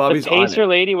 Yeah. the Bobby's on Pacer it.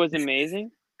 lady was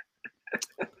amazing.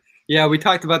 Yeah, we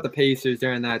talked about the Pacers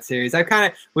during that series.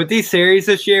 With these series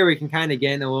this year, we can kind of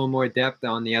gain a little more depth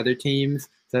on the other teams.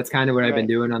 So that's kind of what I've been Right.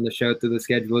 doing on the show through the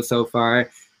schedule so far.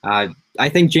 I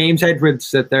think James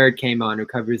Edwards III came on, who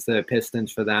covers the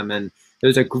Pistons for them, and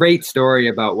there's a great story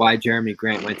about why Jeremy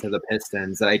Grant went to the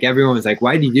Pistons. Like everyone was like,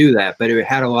 "Why did he do that?" But it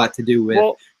had a lot to do with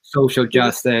Well, social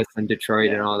justice and Detroit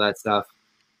Yeah. and all that stuff.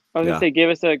 I was Yeah. gonna say,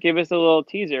 give us a little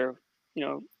teaser.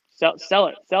 Sell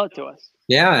it to us.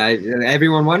 Yeah,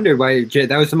 everyone wondered why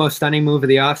that was the most stunning move of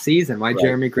the offseason. Why Right.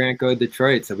 Jeremy Grant go to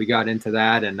Detroit? So we got into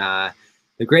that, and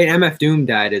the great MF Doom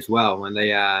died as well. When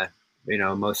they,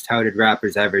 most touted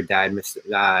rappers ever died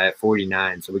at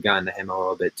 49. So we got into him a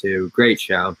little bit too. Great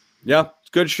show. Yeah,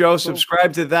 good show.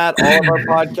 Subscribe to that, all of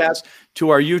our podcasts,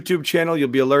 to our YouTube channel. You'll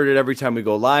be alerted every time we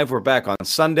go live. We're back on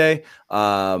Sunday.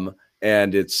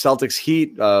 and it's Celtics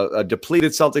Heat, a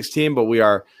depleted Celtics team, but we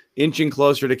are inching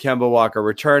closer to Kemba Walker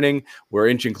returning. We're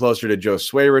inching closer to Joe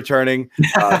Sway returning.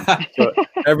 So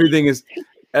everything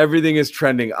is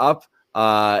trending up.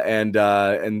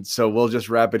 And so we'll just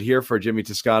wrap it here for Jimmy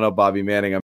Toscano, Bobby Manning.